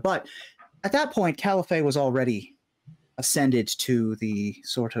 yada. But at that point, Caliphate was already ascended to the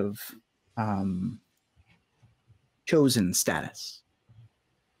sort of chosen status.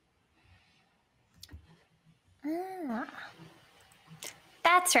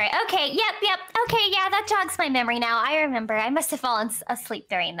 That's right. Okay. Yep. Okay. Yeah, that jogs my memory now. I remember. I must have fallen asleep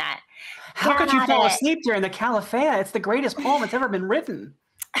during that. How could you fall asleep during the Caliphate? It's the greatest poem that's ever been written.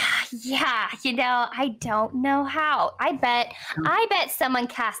 Yeah, I don't know how. I bet someone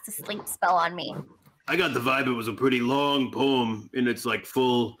cast a sleep spell on me. I got the vibe it was a pretty long poem in its like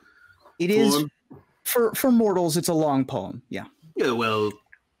full It form. is for mortals, it's a long poem. Yeah. Yeah, well,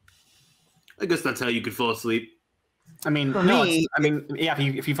 I guess that's how you could fall asleep. I mean, yeah,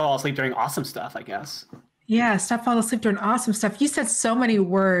 if you fall asleep during awesome stuff, I guess. Yeah, stop falling asleep during awesome stuff. You said so many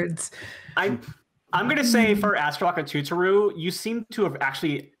words. I'm going to say for Astrok and Tutaru, you seem to have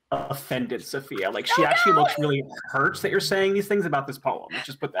actually offended Sophia. Like, she looks really hurt that you're saying these things about this poem. Let's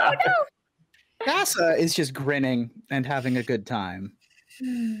just put that out there. Casa is just grinning and having a good time.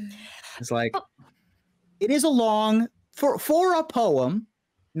 It's like, it is a long, for a poem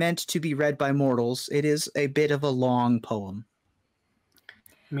meant to be read by mortals, it is a bit of a long poem.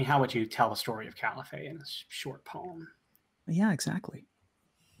 I mean, how would you tell the story of Caliphate in a short poem? Yeah, exactly.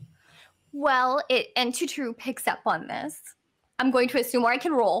 Well, and Tuturu picks up on this. I'm going to assume, or I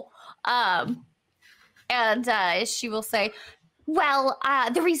can roll. And she will say, well,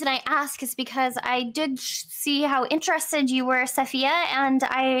 the reason I ask is because I did see how interested you were, Sophia, and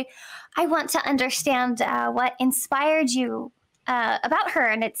I want to understand what inspired you about her.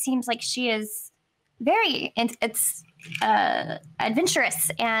 And it seems like she is very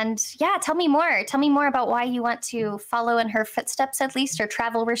adventurous. And yeah, tell me more. Tell me more about why you want to follow in her footsteps, at least, or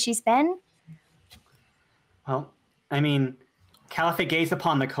travel where she's been. Well, I mean, Caliphate gazed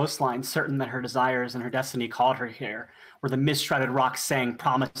upon the coastline, certain that her desires and her destiny called her here, where the mist-shrouded rocks sang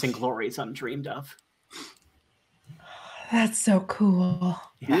promising glories undreamed of. That's so cool.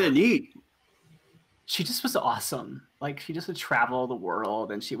 Yeah, neat. She just was awesome. Like, she just would travel the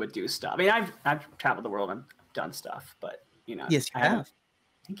world and she would do stuff. I mean, I've traveled the world and done stuff, but, you know. Yes, you have.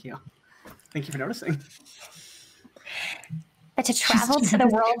 Thank you. Thank you for noticing. But to travel to the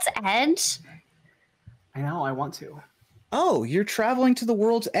world's edge? I know, I want to. Oh, you're traveling to the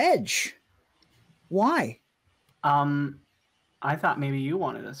world's edge. Why? I thought maybe you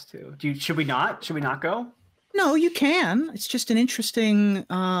wanted us to. Should we not? Should we not go? No, you can. It's just an interesting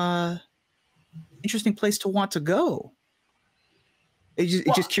place to want to go. It's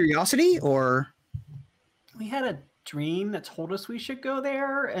just curiosity, or we had a dream that told us we should go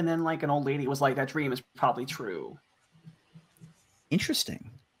there, and then like an old lady was like, "That dream is probably true." Interesting.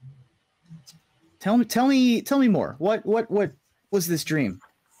 Tell me more. What was this dream?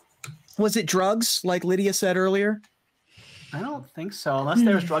 Was it drugs, like Lydia said earlier? I don't think so, unless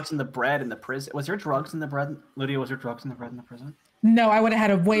there was drugs in the bread in the prison. Was there drugs in the bread? Lydia, was there drugs in the bread in the prison? No, I would have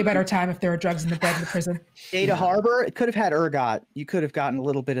had a way better time if there were drugs in the bread in the prison. Data Harbor, it could have had ergot. You could have gotten a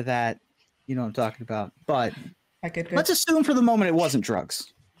little bit of that. You know what I'm talking about. But let's assume for the moment it wasn't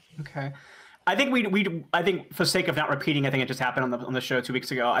drugs. Okay. I think I think for sake of not repeating, I think it just happened on the show 2 weeks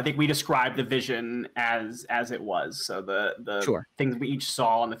ago. I think we described the vision as it was. So the things we each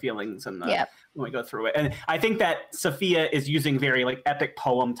saw and the feelings and when we go through it. And I think that Sophia is using very like epic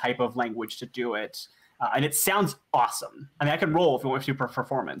poem type of language to do it. And it sounds awesome. I mean, I can roll if you want to do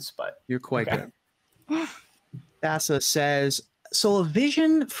performance, but you're quite good. Thassa says, so a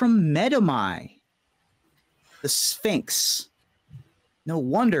vision from Medamai, the Sphinx. No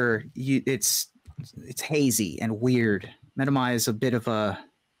wonder it's hazy and weird. Medamai is a bit of a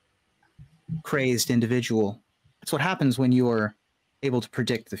crazed individual. That's what happens when you are able to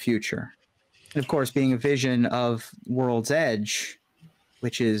predict the future. And of course, being a vision of World's Edge,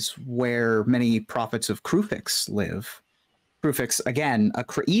 which is where many prophets of Krufix live. Krufix, again,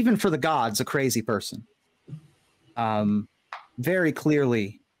 even for the gods, a crazy person. Very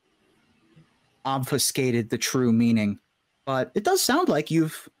clearly obfuscated the true meaning. But it does sound like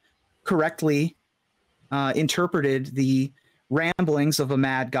you've correctly interpreted the ramblings of a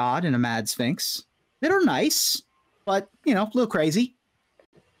mad god and a mad sphinx that are nice, but, you know, a little crazy.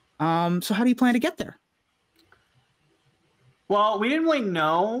 So how do you plan to get there? Well, we didn't really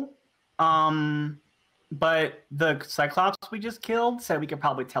know, but the Cyclops we just killed said we could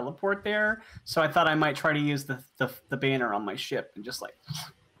probably teleport there. So I thought I might try to use the banner on my ship and just like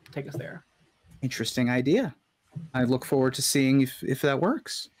take us there. Interesting idea. I look forward to seeing if that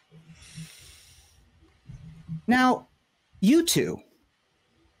works. Now, you two,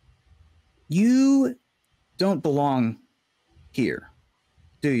 you don't belong here,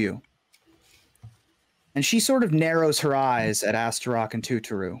 do you? And she sort of narrows her eyes at Astaroth and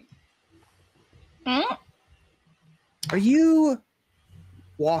Tutaru. Are you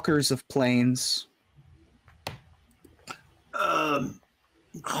walkers of plains?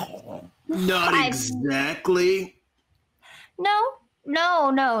 Not exactly. No.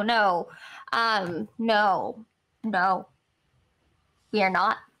 No. We are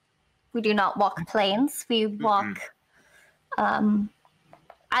not. We do not walk plains. We walk,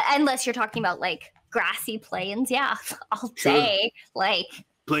 unless you're talking about like grassy plains. Yeah, all day. Like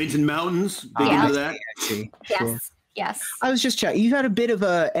plains and mountains. Big into that. Yes. I was just checking. You had a bit of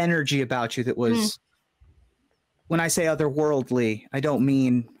a energy about you that was. When I say otherworldly, I don't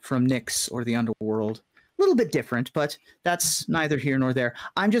mean from Nyx or the underworld. A little bit different, but that's neither here nor there.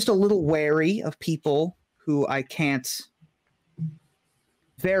 I'm just a little wary of people who I can't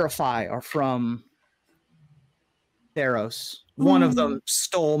verify are from Theros. One of them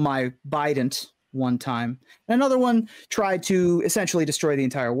stole my Bident one time. Another one tried to essentially destroy the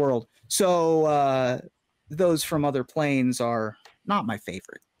entire world. So those from other planes are not my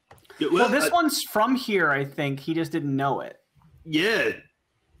favorite. Well, this one's from here, I think. He just didn't know it. Yeah.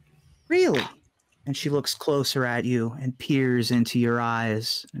 Really? And she looks closer at you and peers into your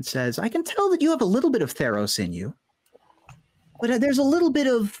eyes and says, I can tell that you have a little bit of Theros in you. But there's a little bit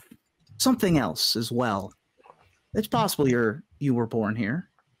of something else as well. It's possible you were born here.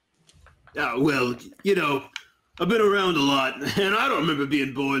 Well, you know, I've been around a lot, and I don't remember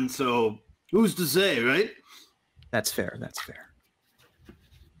being born, so who's to say, right? That's fair.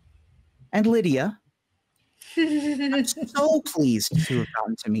 And Lydia, I'm so pleased to have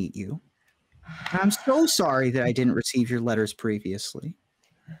gotten to meet you. I'm so sorry that I didn't receive your letters previously.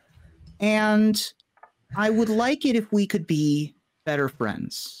 And I would like it if we could be better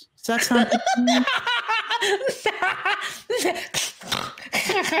friends. Does that sound good to you?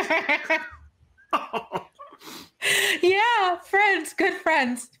 Yeah, friends, good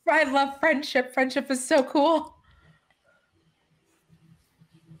friends. I love friendship. Friendship is so cool.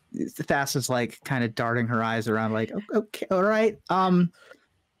 Thassa's like kind of darting her eyes around like, okay, all right.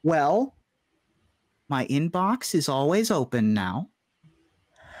 Well, my inbox is always open now.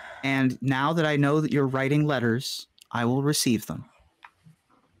 And now that I know that you're writing letters, I will receive them.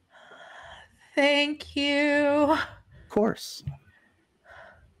 Thank you. Of course.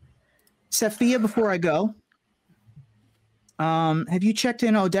 Sophia, before I go, have you checked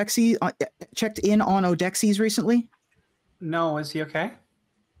in on Odexes recently? No, is he okay?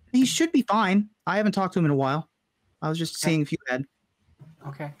 He should be fine. I haven't talked to him in a while. I was just seeing if you had.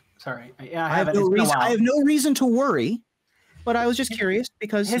 Okay, sorry. Yeah, I have no reason. I have no reason to worry, but I was just curious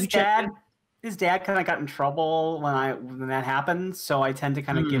because his dad kind of got in trouble when that happens. So I tend to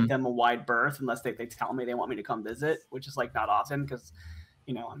kind of give them a wide berth unless they tell me they want me to come visit, which is like not often because,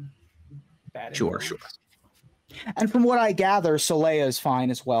 I'm bad. Sure. And from what I gather, Soleil is fine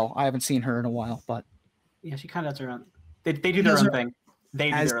as well. I haven't seen her in a while, but yeah, she kind of does her own. They do their own thing.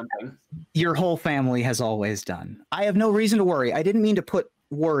 They do their own thing. Your whole family has always done. I have no reason to worry. I didn't mean to put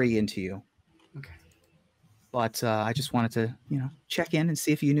worry into you. Okay. But I just wanted to, check in and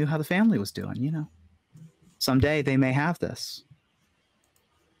see if you knew how the family was doing, Someday they may have this.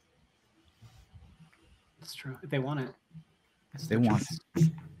 That's true. If they want it. They want it.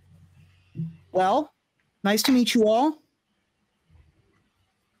 Well, nice to meet you all.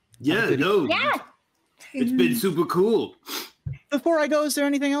 Yeah, Yeah. It's been super cool. Before I go, is there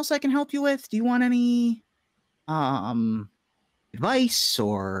anything else I can help you with? Do you want any advice,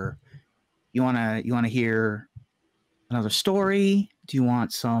 or you wanna hear another story? Do you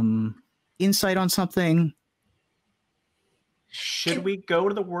want some insight on something? Should we go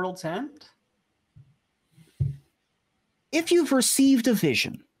to the world's end? If you've received a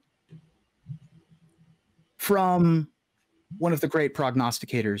vision from one of the great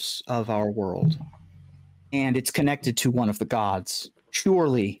prognosticators of our world, and it's connected to one of the gods,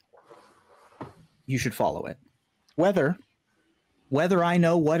 surely you should follow it. Whether I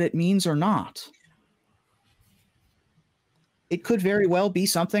know what it means or not. It could very well be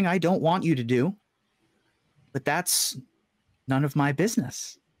something I don't want you to do, but that's none of my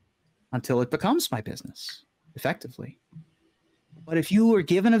business until it becomes my business, effectively. But if you were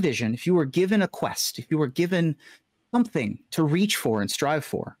given a vision, if you were given a quest, if you were given something to reach for and strive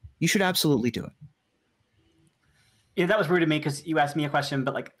for, you should absolutely do it. Yeah, that was rude of me because you asked me a question,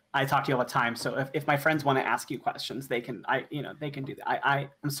 but like I talk to you all the time. So if my friends want to ask you questions, they can do that.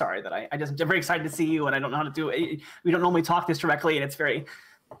 I'm sorry that I'm very excited to see you, and I don't know how to do it. We don't normally talk this directly, and it's very.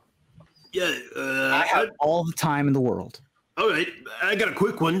 Yeah, I have all the time in the world. All right, I got a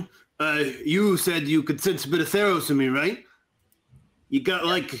quick one. You said you could sense a bit of Theros in me, right? You got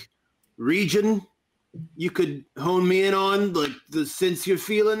like region you could hone me in on, like the sense you're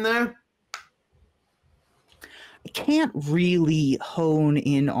feeling there? I can't really hone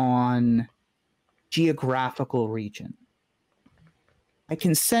in on geographical region. I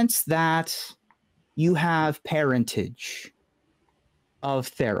can sense that you have parentage of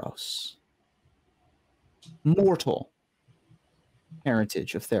Theros. Mortal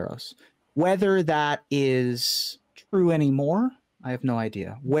parentage of Theros. Whether that is true anymore, I have no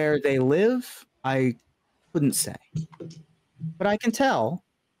idea. Where they live, I couldn't say. But I can tell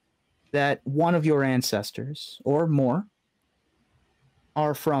that one of your ancestors, or more,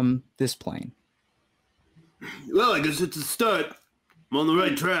 are from this plane. Well, I guess it's a start. I'm on the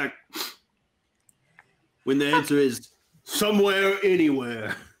right track. When the answer is somewhere,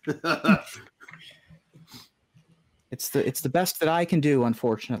 anywhere. It's the best that I can do,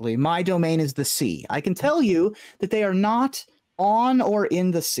 unfortunately. My domain is the sea. I can tell you that they are not on or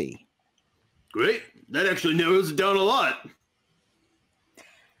in the sea. Great. That actually narrows it down a lot.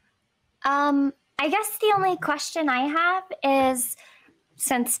 I guess the only question I have is,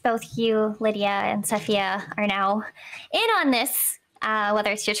 since both you, Lydia, and Sophia are now in on this,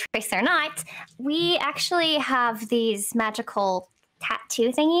 whether it's your choice or not, we actually have these magical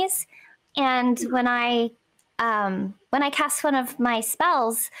tattoo thingies, and when I cast one of my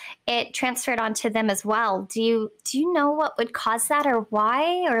spells, it transferred onto them as well. Do you know what would cause that, or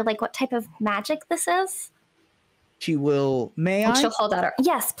why, or like what type of magic this is? She will. May I? She'll hold out her.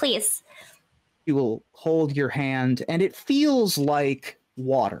 Yes, please. She will hold your hand, and it feels like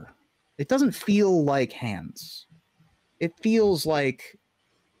water. It doesn't feel like hands. It feels like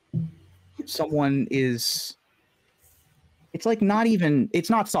someone is. It's like not even. It's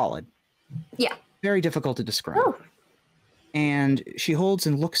not solid. Yeah. Very difficult to describe. Oh. And she holds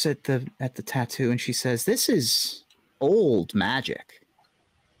and looks at the tattoo, and she says, "This is old magic.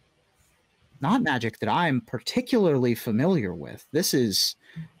 not magic that I'm particularly familiar with. This is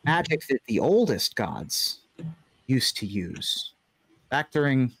magic that the oldest gods used to use back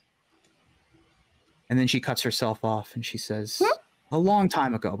during. And then she cuts herself off and she says, a long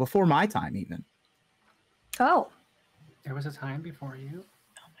time ago, before my time even. Oh. There was a time before you?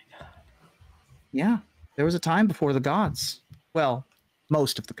 Yeah, there was a time before the gods. Well,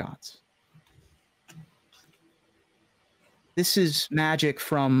 most of the gods. This is magic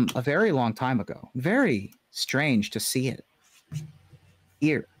from a very long time ago. Very strange to see it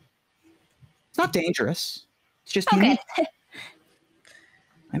here. It's not dangerous. It's just unique.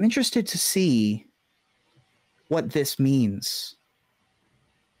 I'm interested to see what this means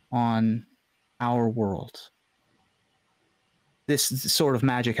on our world. This sort of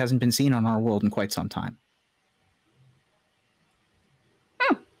magic hasn't been seen on our world in quite some time.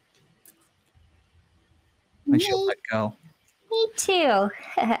 And she'll let go. Me too.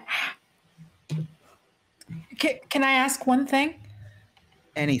 Can I ask one thing?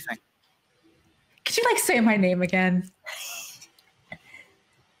 Anything. Could you like say my name again?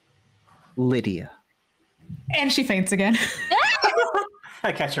 Lydia. And she faints again.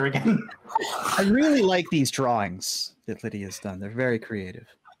 I catch her again. I really like these drawings that Lydia's done. They're very creative.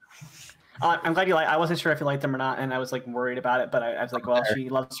 I'm glad you like. I wasn't sure if you liked them or not, and I was like worried about it. But I was like, well, she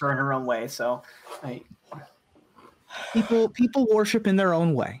loves her in her own way. So, people worship in their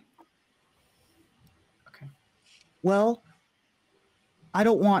own way. Okay. Well, I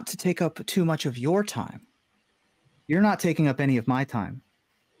don't want to take up too much of your time. You're not taking up any of my time,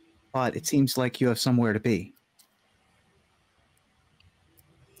 but it seems like you have somewhere to be.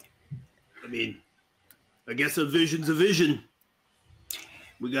 I mean, I guess a vision's a vision.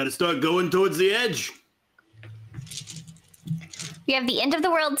 We got to start going towards the edge. We have the end of the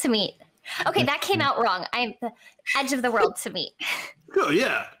world to meet. Okay, that came out wrong. I'm the edge of the world to meet. Oh,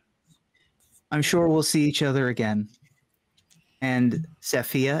 yeah. I'm sure we'll see each other again. And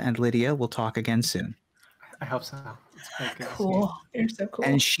Sophia and Lydia will talk again soon. I hope so. It's quite good. Cool. You're so cool.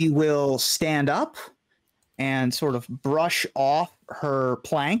 And she will stand up and sort of brush off her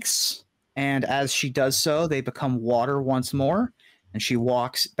planks. And as she does so, they become water once more. And she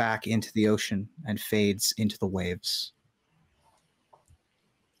walks back into the ocean and fades into the waves.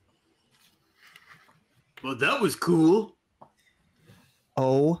 Well, that was cool.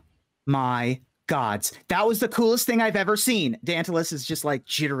 Oh my gods. That was the coolest thing I've ever seen. Dantalus is just like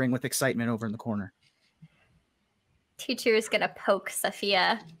jittering with excitement over in the corner. Teacher is gonna poke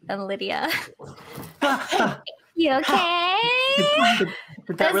Sophia and Lydia. You okay? Did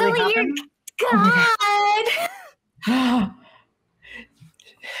that That's really only happen? your God.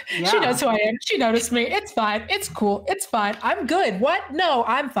 Yeah. She knows who I am. She noticed me. It's fine. It's cool. It's fine. I'm good. What? No,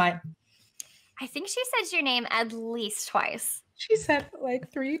 I'm fine. I think she said your name at least twice. She said it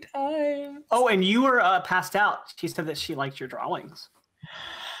like 3 times. Oh, and you were passed out. She said that she liked your drawings.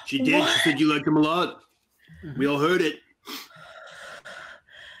 She did. She said you liked him a lot. We all heard it.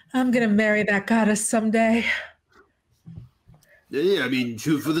 I'm going to marry that goddess someday. Yeah, I mean,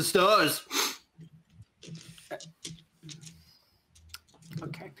 shoot for the stars.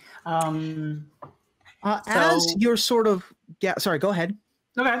 Okay. As you're sort of... Yeah, sorry, go ahead.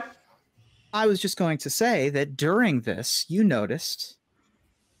 Okay. I was just going to say that during this, you noticed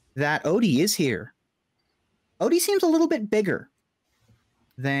that Odie is here. Odie seems a little bit bigger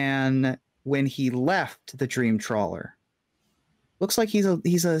than when he left the Dream Trawler. Looks like he's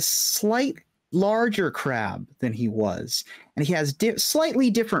a slight larger crab than he was, and he has slightly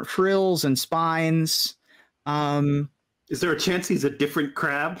different frills and spines. Is there a chance he's a different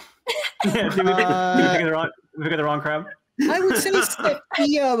crab? Yeah, did we pick the wrong crab? I would say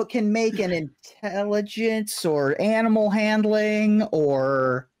Sophia can make an intelligence or animal handling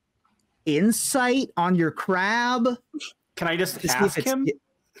or insight on your crab. Can I just To see ask if it's- him?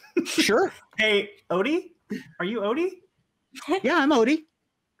 Sure. Hey, Odie? Are you Odie? Yeah, I'm Odie.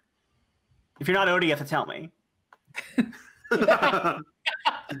 If you're not Odie, you have to tell me.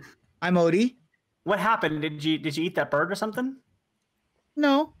 I'm Odie. What happened? Did you eat that bird or something?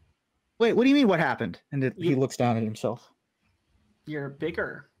 No. Wait, what do you mean what happened? And he You- looks down at himself. You're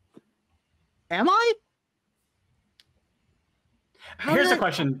bigger. Am I? How Here's did the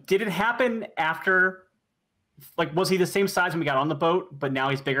question. Did it happen after, like, was he the same size when we got on the boat, but now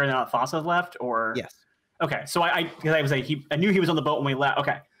he's bigger now that Thassa left? Or Yes. Okay, so I was like, I knew he was on the boat when we left.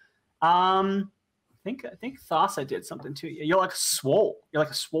 Okay. I think Thassa did something to you. You're like swole. You're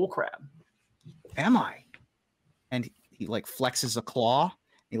like a swole crab. Am I? And he like flexes a claw.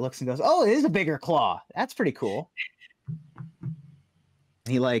 He looks and goes, "Oh, it is a bigger claw. That's pretty cool."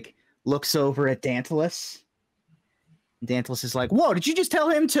 And he like looks over at Dantalus. Dantalus is like, "Whoa, did you just tell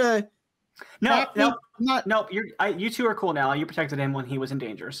him to No, no, not. no. You two are cool now. You protected him when he was in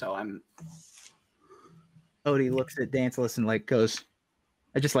danger, so I'm. Odie looks at Danceless and like goes,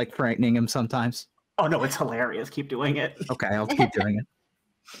 I just like frightening him sometimes. Oh no, it's hilarious. Keep doing it. Okay, I'll keep doing it.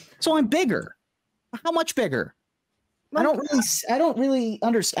 So I'm bigger. How much bigger? I don't really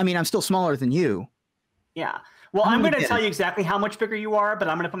understand. I mean, I'm still smaller than you. Yeah. Well, I'm going to tell you exactly how much bigger you are, but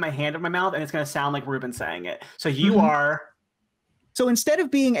I'm going to put my hand in my mouth, and it's going to sound like Ruben saying it. So you are. So instead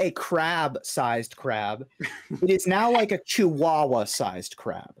of being a crab-sized crab, it is now like a chihuahua-sized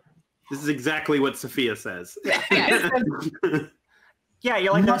crab. This is exactly what Sophia says. Yeah, yeah,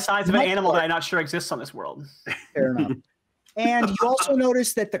 you're like the size of an animal that I'm not sure exists on this world. Fair enough. And you also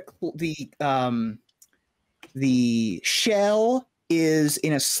notice that the shell is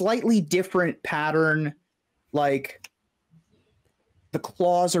in a slightly different pattern. Like the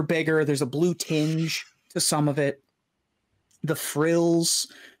claws are bigger. There's a blue tinge to some of it. The frills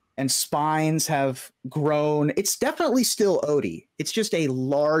and spines have grown. It's definitely still Odie. It's just a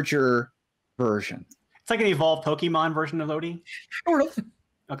larger version. It's like an evolved Pokemon version of Odie. Sort of.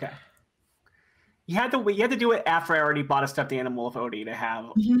 Okay. You had to do it after I already bought a stuffed animal of Odie to have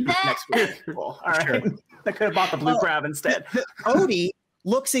next week. Cool. All right. Sure. I could have bought the blue crab instead. Odie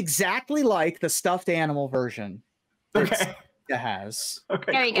looks exactly like the stuffed animal version. Okay. It has.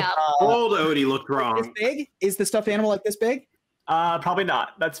 Okay. There you go. Old Odie looked wrong. This big? Is the stuffed animal like this big? Probably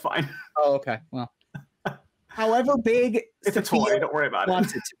not. That's fine. Oh, okay. Well, however big it's a toy. Don't worry about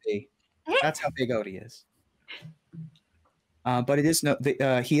wants it to be. That's how big Odie is. But it is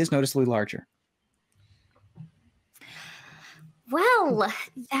he is noticeably larger. Well,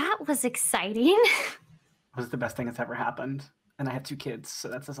 that was exciting. It was the best thing that's ever happened. And I have 2 kids, so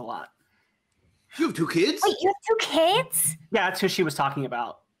that says a lot. You have 2 kids? Wait, you have 2 kids? Yeah, that's who she was talking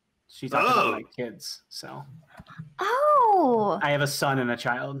about. She's talking about my kids, so. Oh. I have a son and a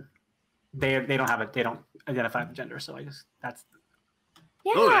child. They don't identify with gender, so that's.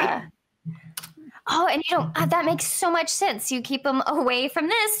 Yeah. Oh, and you don't. That makes so much sense. You keep them away from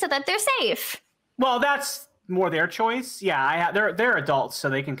this so that they're safe. Well, that's more their choice. Yeah, they're adults, so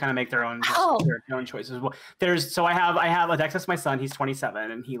they can kind of make their own their own choices. Well, I have Alexis, my son. He's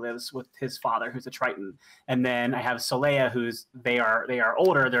 27, and he lives with his father, who's a Triton. And then I have Soleil, they are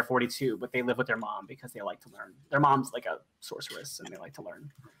older. They're 42, but they live with their mom because they like to learn. Their mom's like a sorceress, and they like to learn.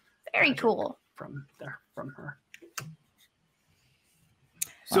 Very cool. From her.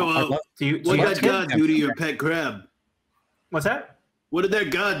 So, what did that god do to your pet crab? What's that? What did that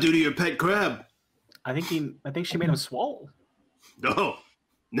god do to your pet crab? I think she made him swole. Oh,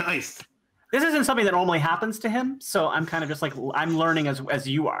 nice. This isn't something that normally happens to him, so I'm kind of just like I'm learning as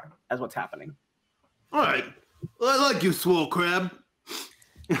you are as what's happening. All right. Well, I like you, swole crab.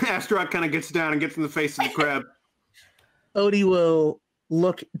 Astaroth kind of gets down and gets in the face of the crab. Odie will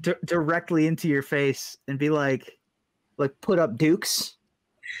look directly into your face and be like put up dukes.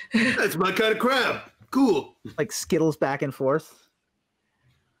 That's my kind of crab. Cool. Like skittles back and forth.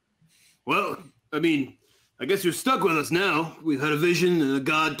 Well, I mean, I guess you're stuck with us now. We've had a vision and a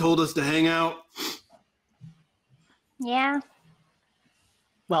god told us to hang out. Yeah.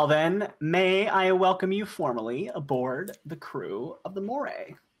 Well then, may I welcome you formally aboard the crew of the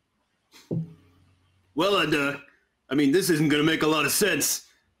Moray. Well, and, I mean, this isn't going to make a lot of sense,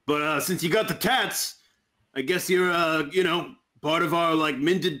 but since you got the tats, I guess you're, part of our,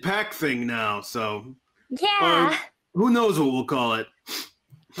 minted pack thing now, so. Yeah. Who knows what we'll call it.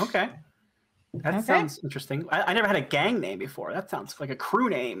 Okay. That sounds interesting. I never had a gang name before. That sounds like a crew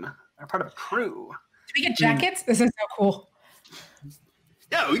name. Or part of a crew. Do we get jackets? This is so cool.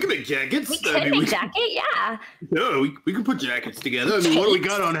 Yeah, we can make jackets. We can make jacket, yeah. No, we can put jackets together. I mean, what do we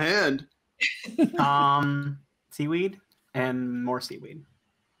got on hand? Seaweed and more seaweed.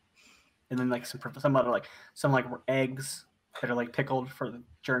 And then some other eggs that are pickled for the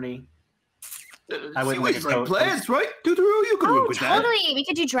journey. I wouldn't make like plants, right? You could work with that. Totally. We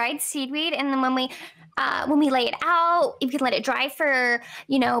could do dried seaweed, and then when we lay it out, you can let it dry for,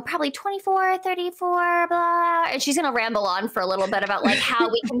 probably 24, 34, blah. And she's gonna ramble on for a little bit about how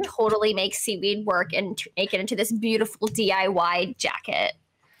we can totally make seaweed work and make it into this beautiful DIY jacket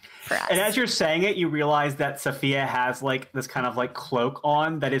for us. And as you're saying it, you realize that Sophia has this kind of cloak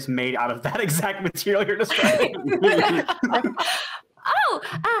on that is made out of that exact material you're describing.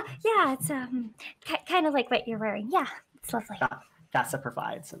 Yeah, it's kind of like what you're wearing. Yeah, it's lovely. Dasa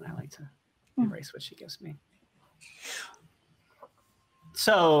provides, and I like to embrace what she gives me.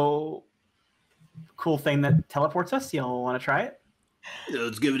 So, cool thing that teleports us. Y'all want to try it? Yeah,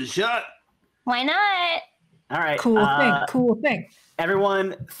 let's give it a shot. Why not? All right. Cool thing.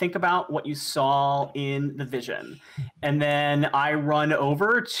 Everyone, think about what you saw in the vision, and then I run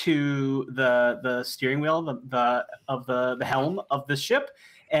over to the steering wheel, the helm of the ship,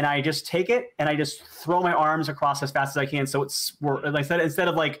 and I just take it and I just throw my arms across as fast as I can. So it's like I said, instead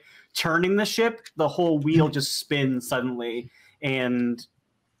of like turning the ship, the whole wheel just spins suddenly, and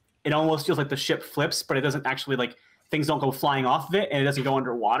it almost feels like the ship flips, but it doesn't actually, like, things don't go flying off of it, and it doesn't go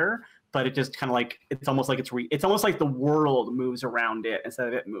underwater. But it just kind of like, it's almost like it's almost like the world moves around it instead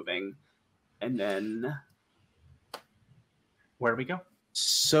of it moving. And then where do we go?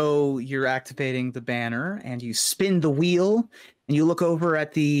 So you're activating the banner and you spin the wheel and you look over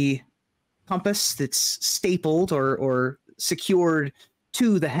at the compass that's stapled or secured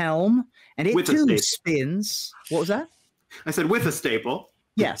to the helm, and it too spins. What was that? I said with a staple.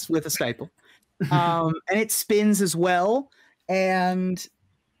 Yes, with a staple. And it spins as well, and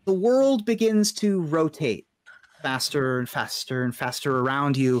the world begins to rotate faster and faster and faster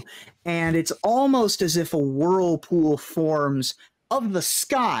around you, and it's almost as if a whirlpool forms of the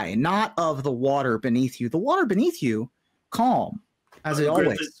sky, not of the water beneath you. The water beneath you, calm, as it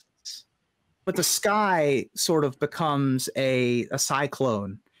always is. But the sky sort of becomes a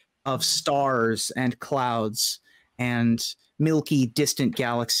cyclone of stars and clouds and milky distant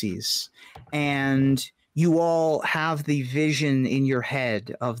galaxies. And you all have the vision in your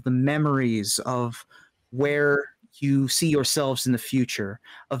head of the memories of where you see yourselves in the future,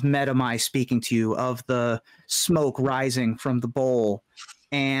 of Metamai speaking to you, of the smoke rising from the bowl,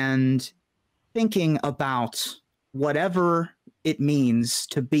 and thinking about whatever it means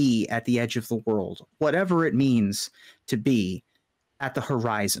to be at the edge of the world, whatever it means to be at the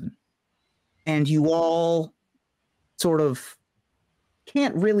horizon. And you all sort of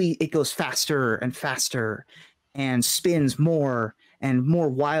can't really, it goes faster and faster and spins more and more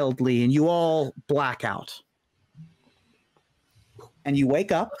wildly, and you all black out. And you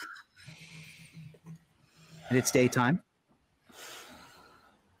wake up, and it's daytime.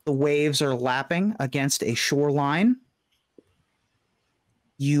 The waves are lapping against a shoreline.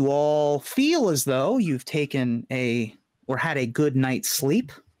 You all feel as though you've taken or had a good night's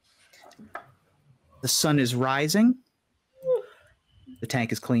sleep. The sun is rising. The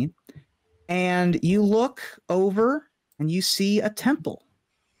tank is clean. And you look over and you see a temple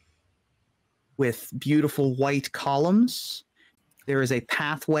with beautiful white columns. There is a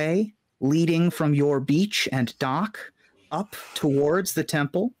pathway leading from your beach and dock up towards the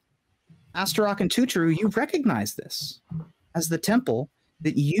temple. Astaroth and Tutru, you recognize this as the temple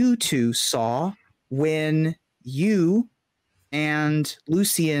that you two saw when you and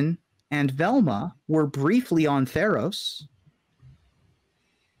Lucian and Velma were briefly on Theros,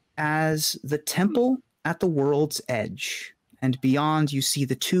 as the temple at the world's edge. And beyond, you see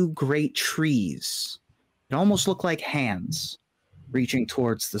the two great trees that almost look like hands reaching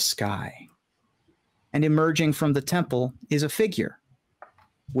towards the sky. And emerging from the temple is a figure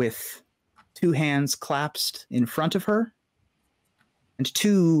with two hands clasped in front of her and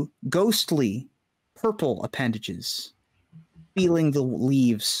two ghostly purple appendages feeling the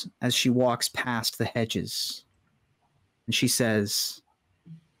leaves as she walks past the hedges. And she says,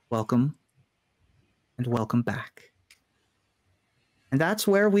 "Welcome and welcome back." And that's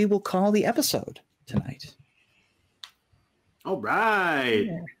where we will call the episode tonight. All right.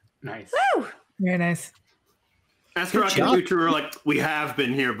 Yeah. Nice. Woo! Very nice. Astaroth and Tutru are like, we have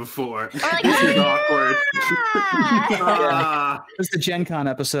been here before. Like, This is awkward. It was the Gen Con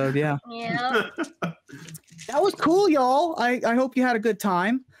episode, yeah. Yeah. That was cool, y'all. I hope you had a good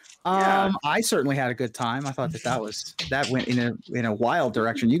time. Yeah. I certainly had a good time. I thought that went in a wild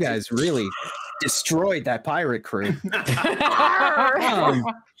direction. You guys really destroyed that pirate crew.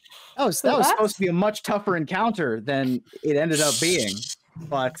 That was supposed to be a much tougher encounter than it ended up being.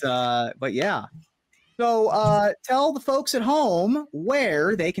 But yeah. So tell the folks at home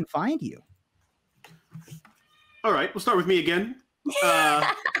where they can find you. All right, we'll start with me again.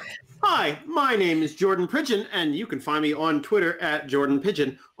 Hi, my name is Jordan Pridgeon, and you can find me on Twitter at Jordan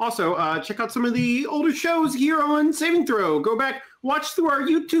Pigeon. Also, check out some of the older shows here on Saving Throw. Go back, watch through our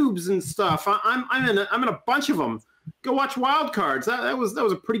YouTubes and stuff. I'm in a bunch of them. Go watch Wild Cards. That was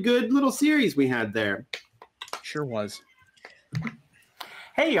a pretty good little series we had there. Sure was.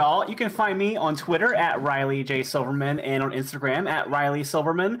 Hey, y'all. You can find me on Twitter at Riley J. Silverman and on Instagram at Riley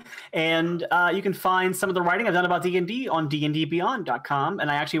Silverman. And you can find some of the writing I've done about D&D on dndbeyond.com.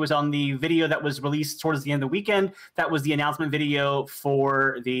 And I actually was on the video that was released towards the end of the weekend. That was the announcement video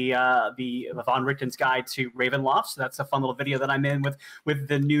for the Von Richten's Guide to Ravenloft. So that's a fun little video that I'm in with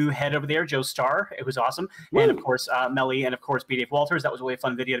the new head over there, Joe Starr. It was awesome. Woo. And, of course, Melly and, of course, B. Dave Walters. That was really a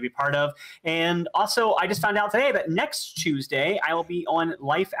fun video to be part of. And also, I just found out today that next Tuesday, I will be on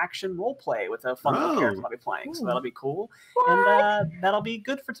live action role play with a fun little character I'll be playing. So that'll be cool. What? And that'll be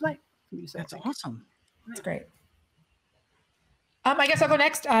good for tonight. That's awesome. That's great. I guess I'll go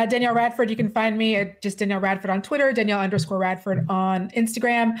next. Danielle Radford. You can find me at just Danielle Radford on Twitter, Danielle_Radford on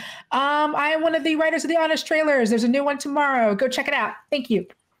Instagram. I am one of the writers of the Honest Trailers. There's a new one tomorrow. Go check it out. Thank you.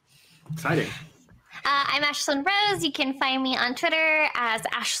 Exciting. I'm Ashlyn Rose. You can find me on Twitter as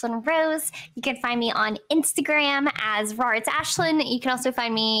Ashlyn Rose. You can find me on Instagram as Rards Ashlyn. You can also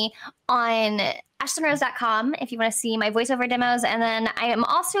find me on ashlynrose.com if you want to see my voiceover demos. And then I am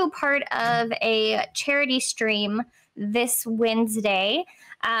also part of a charity stream this Wednesday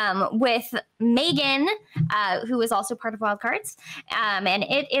with Megan, who is also part of Wildcards. And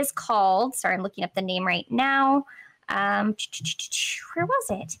it is called, sorry, I'm looking up the name right now. Where was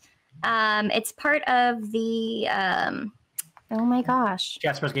it? It's part of the, oh my gosh.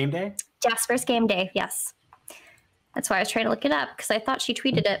 Jasper's Game Day? Jasper's Game Day, yes. That's why I was trying to look it up, because I thought she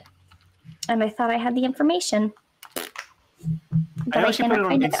tweeted it. And I thought I had the information. I know she put it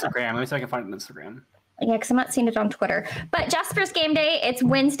on Instagram. Let me see if I can find it on Instagram. Yeah, because I'm not seeing it on Twitter. But Jasper's Game Day, it's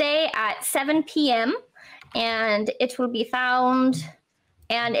Wednesday at 7 p.m. And it will be found...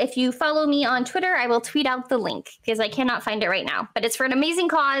 And if you follow me on Twitter, I will tweet out the link because I cannot find it right now. But it's for an amazing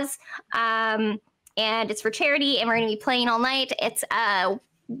cause, and it's for charity, and we're going to be playing all night. It's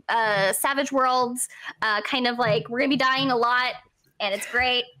Savage Worlds, kind of like we're going to be dying a lot, and it's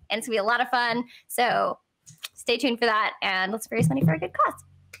great, and it's going to be a lot of fun. So stay tuned for that, and let's raise money for a good cause.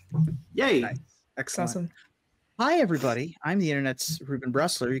 Yay. Nice. Excellent. Awesome. Hi, everybody. I'm the internet's Ruben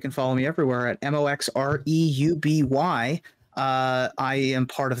Bressler. You can follow me everywhere at MOXREUBY. I am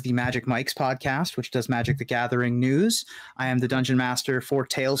part of the Magic Mike's podcast, which does Magic the Gathering news. I am the Dungeon Master for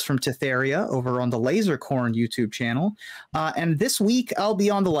Tales from Tetheria over on the Lasercorn YouTube channel. And this week, I'll be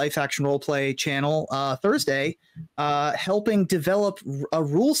on the Life Action Roleplay channel Thursday, helping develop a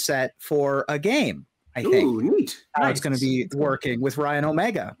rule set for a game, I think. Ooh, neat. Nice. It's going to be working with Ryan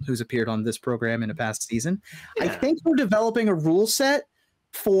Omega, who's appeared on this program in a past season. Yeah. I think we're developing a rule set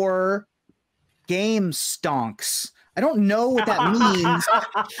for game stonks. I don't know what that means.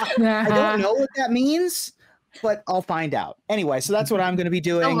 I don't know what that means, but I'll find out. Anyway, so that's what I'm going to be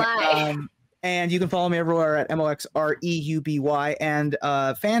doing. And you can follow me everywhere at MOXREUBY. And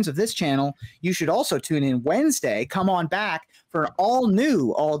fans of this channel, you should also tune in Wednesday. Come on back for an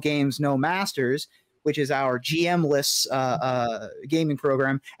all-new All Games No Masters, which is our GM-less gaming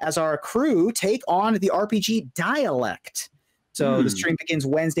program, as our crew take on the RPG Dialect. So the stream begins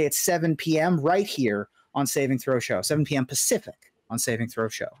Wednesday at 7 p.m. right here on Saving Throw Show, 7 p.m. Pacific on Saving Throw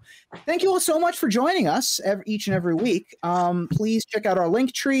Show. Thank you all so much for joining us each and every week. Please check out our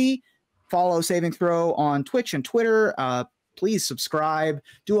link tree, follow Saving Throw on Twitch and Twitter. Please subscribe,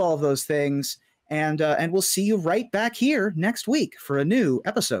 do all of those things, and we'll see you right back here next week for a new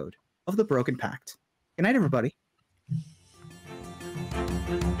episode of The Broken Pact. Good night, everybody.